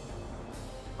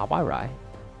 I'll buy Rye.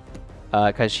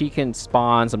 Because she can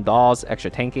spawn some dolls, extra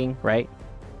tanking, right?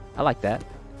 I like that.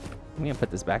 I'm gonna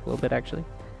put this back a little bit, actually.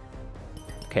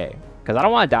 Okay, because I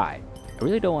don't want to die. I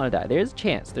really don't want to die. There's a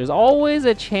chance. There's always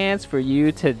a chance for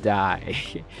you to die.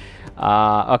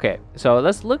 Okay, so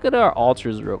let's look at our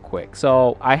altars real quick.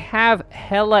 So I have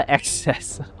hella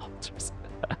excess altars.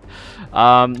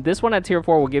 This one at tier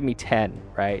 4 will give me 10,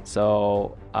 right?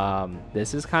 So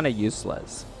this is kind of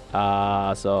useless.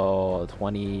 So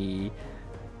 20.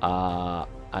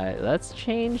 Let's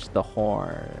change the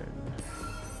horn.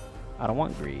 I don't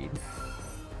want greed.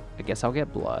 I guess I'll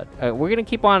get blood. We're gonna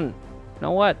keep on. You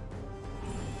know what?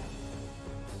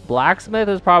 Blacksmith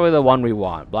is probably the one we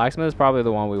want. Blacksmith is probably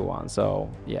the one we want. So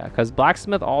yeah, because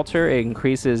Blacksmith altar, it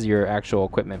increases your actual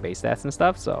equipment base stats and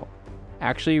stuff. So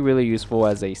actually really useful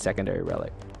as a secondary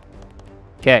relic.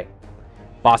 Okay,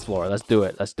 boss floor. Let's do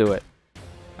it. Let's do it.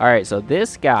 All right, so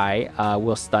this guy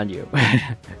will stun you.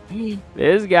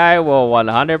 This guy will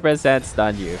 100%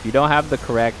 stun you. If you don't have the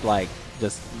correct, like,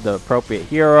 just the appropriate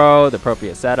hero, the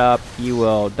appropriate setup, he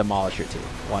will demolish your team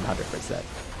 100%.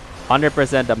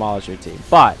 100% demolish your team,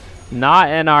 but not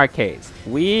in our case.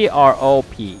 We are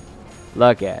OP.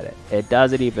 Look at it. It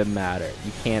doesn't even matter.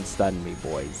 You can't stun me,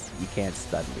 boys. You can't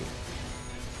stun me.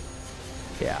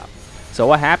 Yeah. So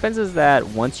what happens is that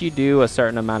once you do a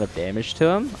certain amount of damage to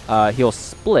him, he'll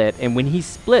split, and when he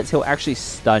splits, he'll actually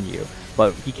stun you.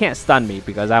 But he can't stun me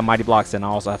because I have Mighty Blocks and I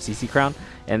also have CC Crown.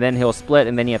 And then he'll split,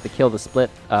 and then you have to kill the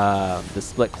split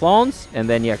clones, and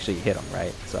then you actually hit him,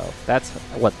 right? So that's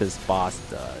what this boss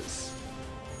does.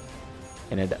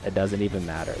 And it doesn't even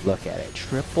matter. Look at it.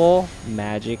 Triple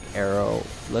magic arrow.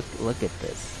 Look at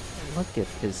this. Look at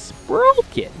this.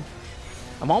 Broken.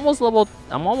 I'm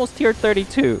almost tier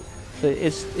 32.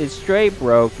 It's straight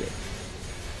broken.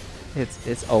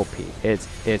 It's OP. It's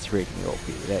freaking OP.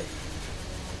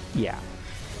 Yeah.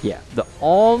 The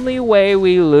only way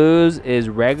we lose is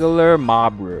regular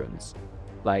mob runes.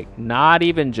 Like, not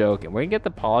even joking. We're gonna get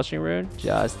the polishing rune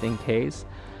just in case.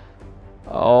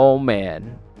 Oh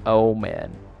man. Oh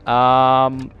man.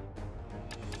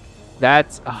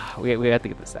 That's we have to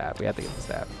get the staff. We have to get the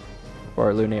staff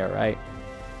for Lunaire, right?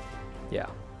 Yeah.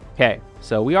 Okay,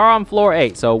 so we are on floor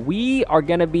 8. So we are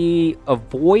gonna be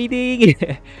avoiding.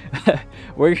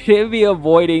 We're gonna be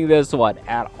avoiding this one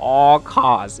at all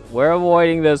costs. We're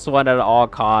avoiding this one at all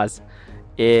costs.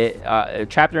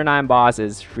 Chapter 9 boss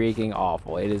is freaking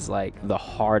awful. It is like the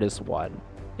hardest one.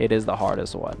 It is the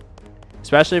hardest one,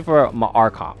 especially for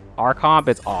our comp. Our comp,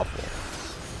 it's awful.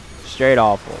 Straight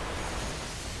awful.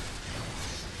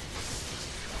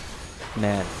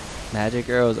 Man, magic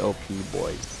arrows OP,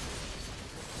 boys.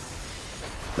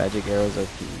 Magic arrows OP.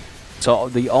 So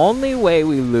the only way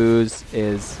we lose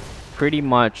is pretty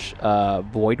much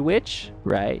Void Witch,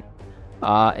 right?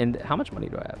 And how much money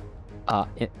do I have?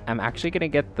 I'm actually gonna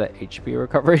get the HP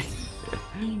recovery.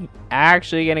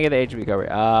 Actually gonna get the HP recovery.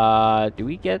 Do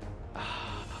we get?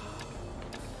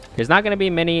 There's not gonna be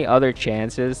many other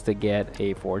chances to get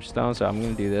a Forge Stone, so I'm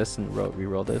gonna do this and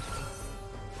reroll this.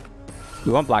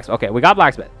 We want Blacksmith. Okay, we got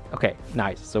Blacksmith. Okay,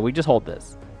 nice. So we just hold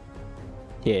this.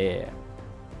 Yeah.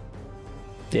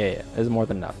 This is more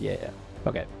than enough. Yeah.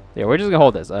 Okay. Yeah, we're just gonna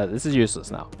hold this. This is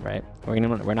useless now, right? We're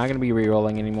not gonna be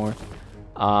re-rolling anymore.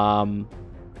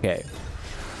 Okay.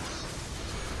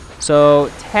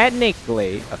 So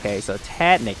technically,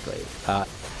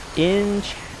 in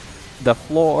the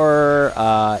floor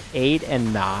 8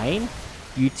 and 9,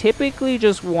 you typically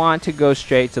just want to go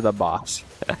straight to the boss.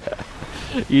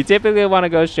 You typically want to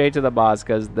go straight to the boss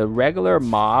because the regular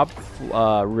mob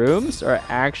rooms are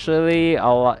actually a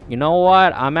lot. You know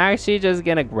what? I'm actually just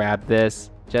gonna grab this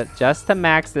just to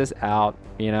max this out.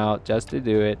 you know, just to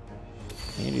do it.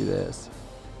 Let me do this.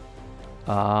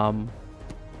 I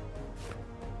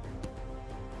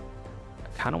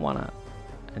kind of wanna.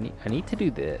 I need to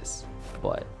do this,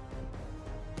 but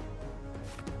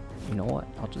you know what?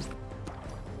 I'll just.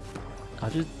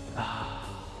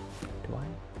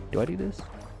 Do I do this?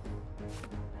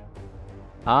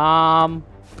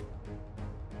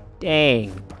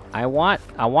 Dang. I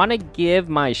want to give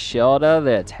my Shilda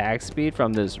the attack speed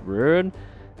from this rune,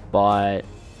 but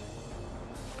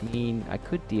I mean, I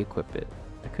could de-equip it.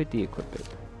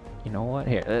 You know what?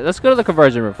 Here, let's go to the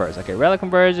conversion room first. Okay, relic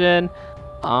conversion.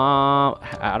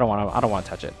 I don't want to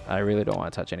touch it. I really don't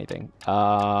want to touch anything.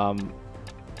 I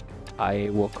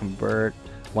will convert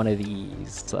one of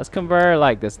these. So let's convert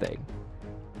like this thing.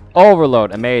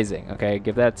 Overload, amazing. Okay,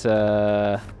 give that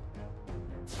to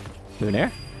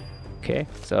Lunaire. Okay,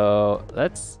 so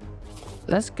let's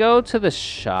go to the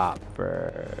shop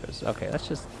first. Okay, let's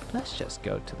just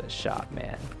go to the shop,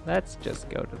 man. Let's just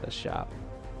go to the shop.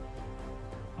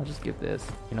 I'll just give this.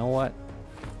 You know what?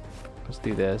 Let's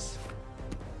do this.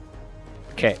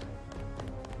 Okay.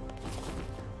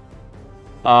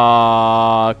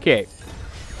 Okay.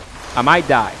 I might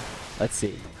die. Let's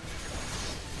see.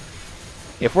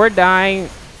 If we're dying,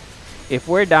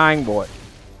 boy,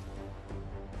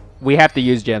 we have to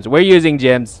use gems. We're using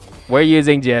gems.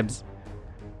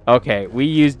 Okay, we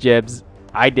use gems.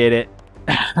 I did it.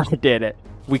 I did it.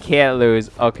 We can't lose.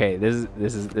 Okay, this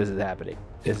is happening.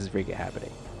 This is freaking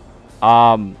happening.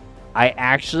 I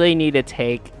actually need to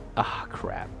take. Oh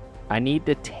crap! I need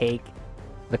to take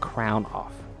the crown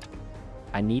off.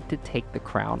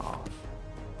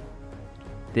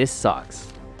 This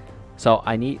sucks. So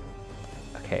I need.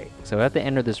 Okay, so we have to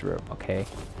enter this room. Okay,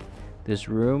 this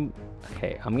room.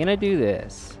 Okay, I'm gonna do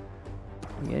this.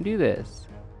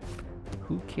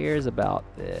 Who cares about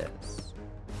this?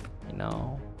 You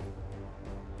know.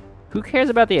 Who cares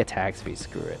about the attack speed?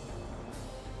 Screw it.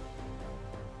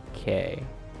 Okay.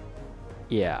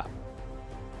 Yeah.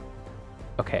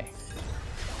 Okay.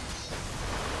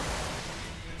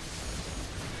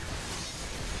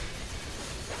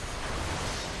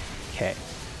 Okay.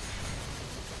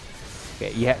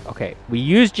 Okay, yeah, okay. We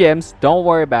use gems. Don't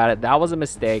worry about it. That was a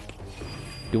mistake.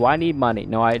 Do I need money?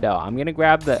 No, I don't. I'm gonna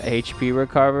grab the HP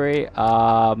recovery.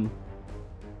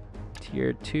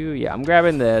 Tier 2. Yeah, I'm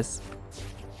grabbing this.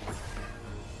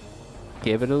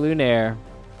 Give it a Lunaire.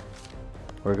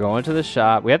 We're going to the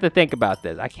shop. We have to think about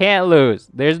this. I can't lose.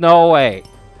 There's no way.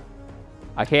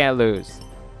 I can't lose.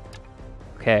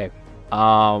 Okay.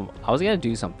 I was gonna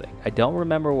do something. I don't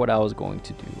remember what I was going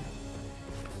to do.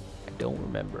 I don't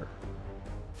remember.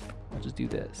 I'll just do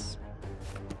this.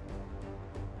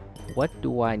 What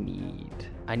do I need?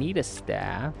 I need a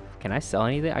staff. Can I sell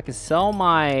anything? I can sell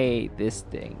this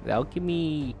thing. That'll give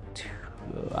me 2.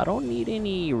 I don't need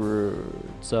any rude.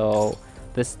 So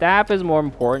the staff is more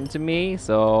important to me.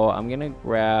 So I'm gonna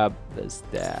grab the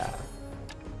staff.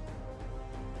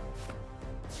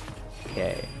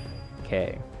 Okay.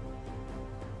 Okay.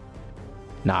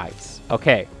 Nice.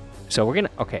 Okay. So we're gonna.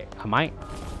 Okay.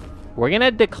 We're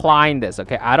gonna decline this,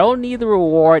 okay? I don't need the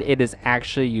reward. It is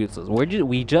actually useless.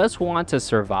 We just want to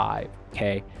survive,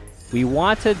 okay? We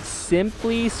want to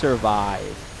simply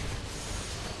survive.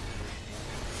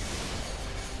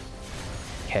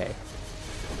 Okay.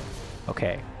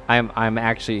 Okay. I'm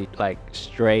actually like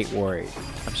straight worried.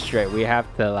 I'm straight. We have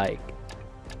to like.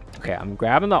 Okay, I'm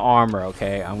grabbing the armor,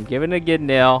 okay? I'm giving it a good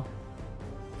nil.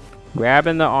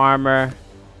 Grabbing the armor.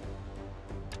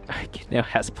 Now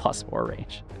has +4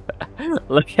 range.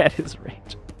 Look at his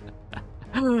range.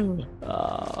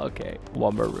 Okay,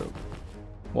 one more room.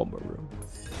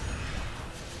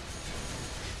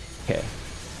 Okay.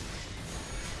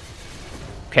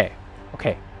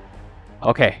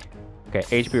 Okay,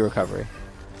 HP recovery.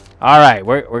 All right,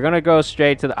 we're gonna go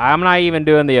straight to the. I'm not even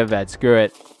doing the event. Screw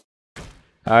it.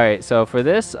 All right, so for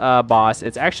this boss,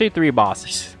 it's actually 3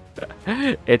 bosses.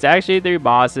 It's actually 3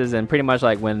 bosses, and pretty much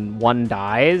like when one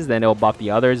dies, then it'll buff the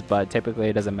others, but typically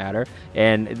it doesn't matter.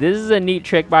 And this is a neat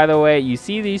trick, by the way. You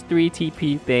see these 3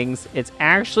 TP things? It's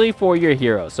actually for your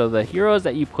heroes. So the heroes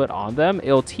that you put on them,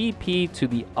 it'll TP to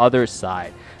the other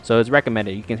side. So it's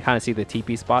recommended. You can kind of see the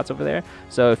TP spots over there.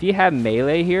 So if you have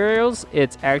melee heroes,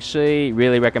 it's actually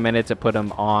really recommended to put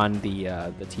them on the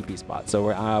TP spot. So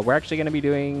we're actually going to be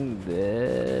doing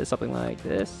this, something like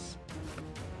this.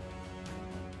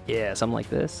 Yeah, something like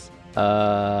this.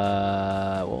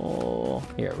 Well,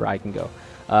 here, Rye can go.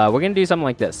 we're gonna do something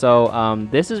like this. So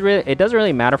this is really, it doesn't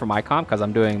really matter for my comp because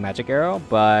I'm doing magic arrow,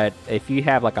 but if you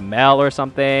have like a Mel or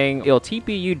something, it'll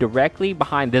TP you directly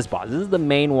behind this boss. This is the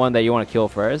main one that you want to kill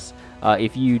first.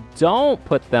 If you don't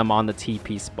put them on the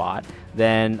TP spot,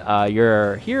 then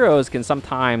your heroes can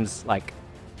sometimes like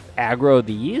aggro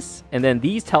these, and then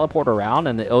these teleport around,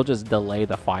 and it'll just delay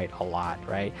the fight a lot,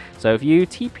 right? So if you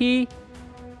TP,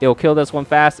 it'll kill this one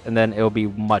fast, and then it'll be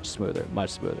much smoother,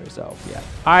 much smoother. So yeah,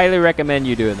 highly recommend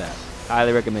you doing that.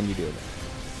 Highly recommend you doing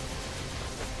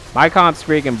that. My comp's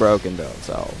freaking broken though,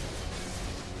 so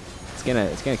it's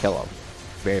gonna kill him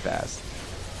very fast.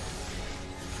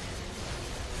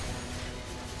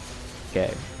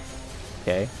 Okay,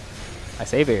 okay. I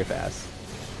say very fast.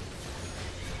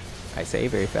 I say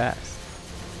very fast.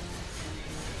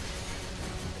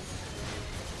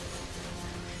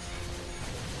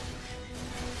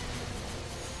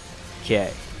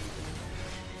 Okay.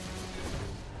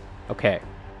 Okay.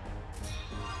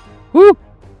 Woo!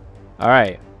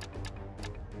 Alright.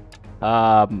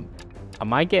 I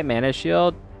might get mana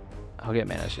shield. I'll get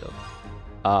mana shield.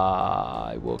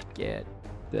 I will get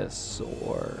the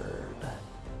sword.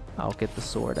 I'll get the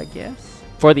sword, I guess.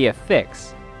 For the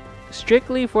affix.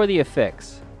 Strictly for the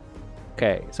affix.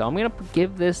 Okay, so I'm gonna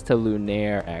give this to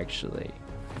Lunaire actually,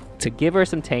 to give her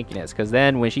some tankiness, because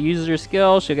then when she uses her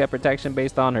skill, she'll get protection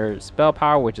based on her spell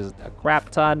power, which is a crap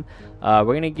ton.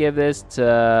 We're gonna give this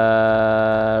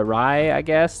to Rai, I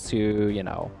guess, to, you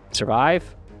know,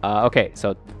 survive. Okay,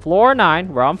 so floor 9.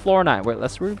 We're on floor 9. Wait,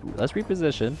 let's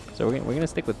reposition. So we're gonna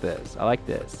stick with this. I like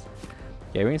this.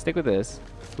 Okay, we're gonna stick with this.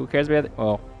 Who cares about it?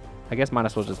 Well, I guess might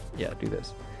as well just, yeah, do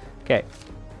this. Okay.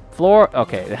 Floor,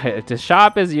 okay, the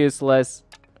shop is useless.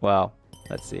 Well,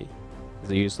 let's see. Is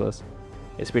it useless?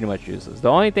 It's pretty much useless. The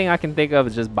only thing I can think of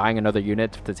is just buying another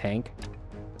unit to tank.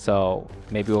 So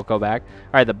maybe we'll go back. All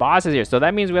right, the boss is here. So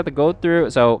that means we have to go through.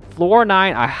 So floor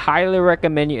 9, I highly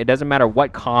recommend you. It doesn't matter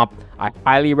what comp. I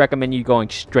highly recommend you going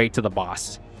straight to the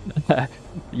boss.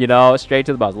 You know, straight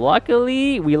to the boss.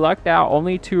 Luckily, we lucked out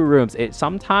only 2 rooms.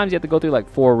 Sometimes you have to go through like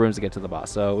 4 rooms to get to the boss.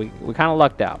 So we kind of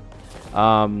lucked out.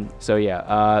 So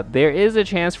yeah, there is a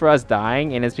chance for us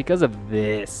dying, and it's because of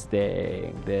this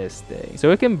thing.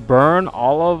 So it can burn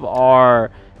all of our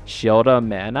Shilda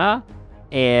mana,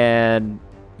 and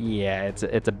yeah, it's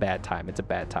a bad time. It's a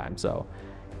bad time. So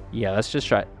yeah, let's just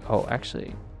try. Oh,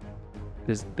 actually,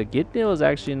 the Gitnil is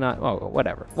actually not. Oh,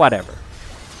 whatever.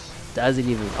 Doesn't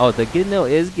even. Oh, the Gitnil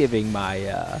is giving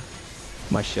my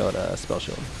my Shilda spell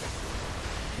shield.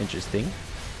 Interesting.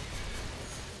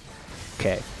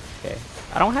 Okay. Okay,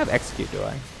 I don't have execute, do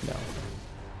I?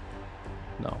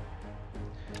 No.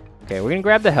 Okay, we're gonna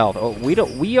grab the health. Oh,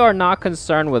 we are not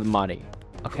concerned with money.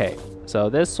 Okay, so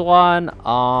this one,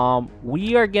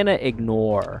 we are gonna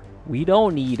ignore. We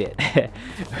don't need it.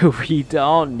 We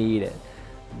don't need it.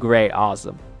 Great,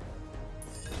 awesome.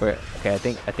 Okay, I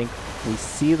think we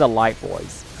see the light,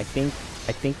 boys. I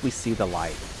think we see the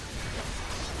light.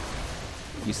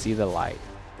 You see the light.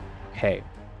 Okay.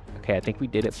 Okay, I think we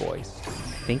did it, boys.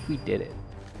 I think we did it.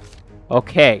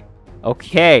 Okay.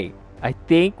 Okay. I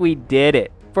think we did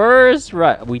it. First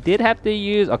run. We did have to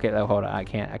use... Okay, hold on. I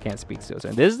can't speak so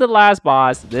soon. This is the last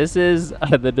boss. This is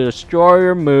the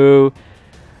Destroyer move.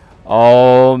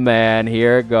 Oh, man.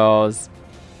 Here it goes.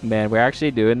 Man, we're actually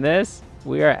doing this.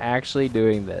 We are actually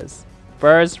doing this.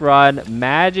 First run.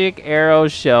 Magic Arrow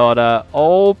Shilda.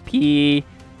 OP.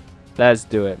 Let's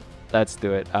do it. Let's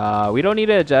do it. We don't need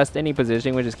to adjust any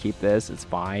positioning. We'll just keep this. It's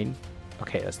fine.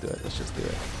 Okay, let's do it. Let's just do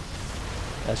it.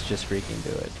 Let's just freaking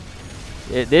do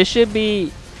it. This should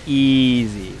be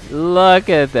easy. Look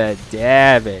at the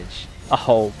damage.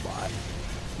 Oh my.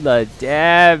 The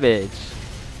damage.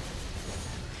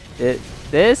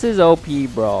 This is OP,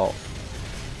 bro.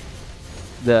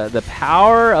 The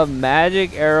power of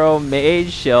Magic Arrow Mage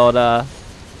Shilda.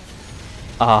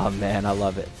 Oh man, I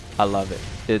love it. I love it.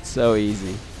 It's so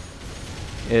easy.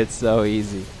 It's so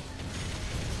easy.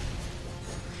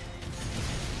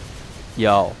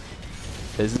 Yo,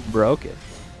 this is broken.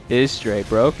 It's straight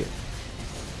broken.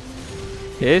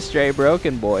 It's straight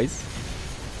broken, boys.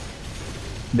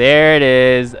 There it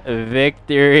is.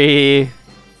 Victory.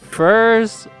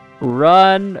 First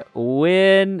run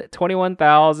win.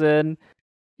 21,000.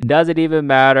 Doesn't even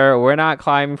matter. We're not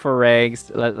climbing for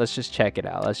ranks. Let's just check it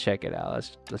out. Let's check it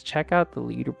out. Let's check out the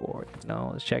leaderboard.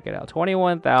 No, let's check it out.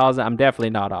 21,000. I'm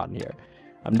definitely not on here.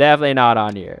 I'm definitely not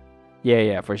on here.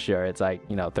 Yeah, for sure. It's like,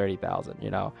 you know, 30,000, you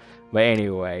know. But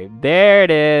anyway, there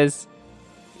it is.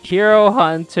 Hero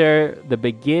Hunter, the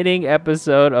beginning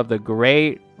episode of the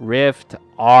Great Rift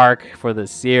arc for the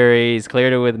series.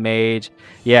 Cleared it with Mage.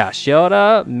 Yeah,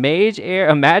 Shilda,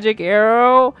 Magic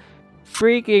Arrow.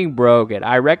 freaking broken.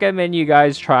 I recommend you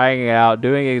guys trying it out,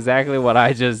 doing exactly what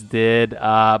I just did,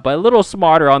 but a little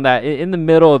smarter on that in the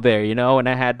middle there, you know, and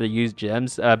I had to use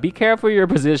gems. Be careful your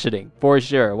positioning for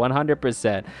sure,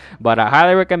 100%. But I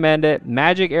highly recommend it.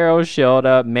 Magic arrow, shield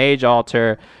up, mage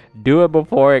altar. Do it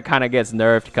before it kind of gets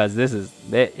nerfed, because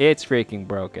it's freaking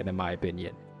broken in my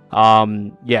opinion.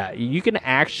 Yeah, you can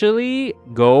actually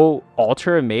go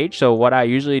altar a mage. So what I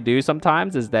usually do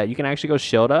sometimes is that you can actually go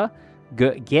Shilda,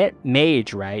 get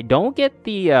mage, right? Don't get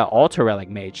the altar relic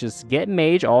mage, just get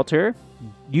mage altar.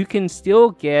 You can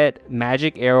still get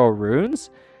magic arrow runes,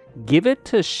 give it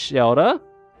to Shilda,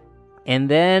 and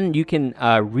then you can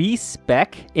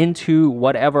respec into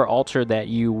whatever altar that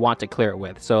you want to clear it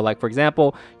with. So like, for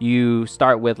example, you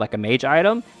start with like a mage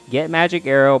item, get magic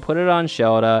arrow, put it on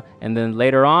Shilda, and then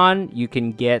later on you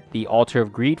can get the altar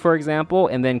of greed, for example,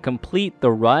 and then complete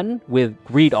the run with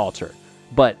greed altar.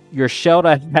 But your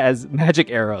Shilda has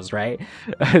magic arrows, right?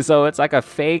 So it's like a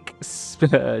fake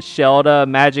Shilda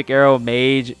magic arrow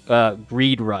mage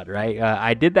greed run, right?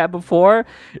 I did that before.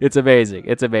 It's amazing.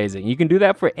 It's amazing. You can do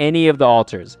that for any of the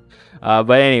altars.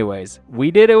 But anyways,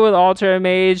 we did it with altar and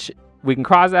mage. We can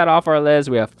cross that off our list.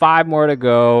 We have 5 more to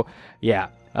go. Yeah.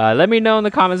 Let me know in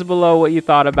the comments below what you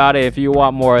thought about it. If you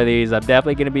want more of these, I'm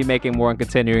definitely going to be making more and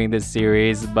continuing this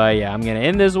series. But yeah, I'm going to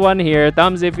end this one here.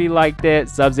 Thumbs if you liked it,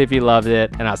 subs if you loved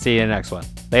it, and I'll see you in the next one.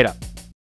 Later.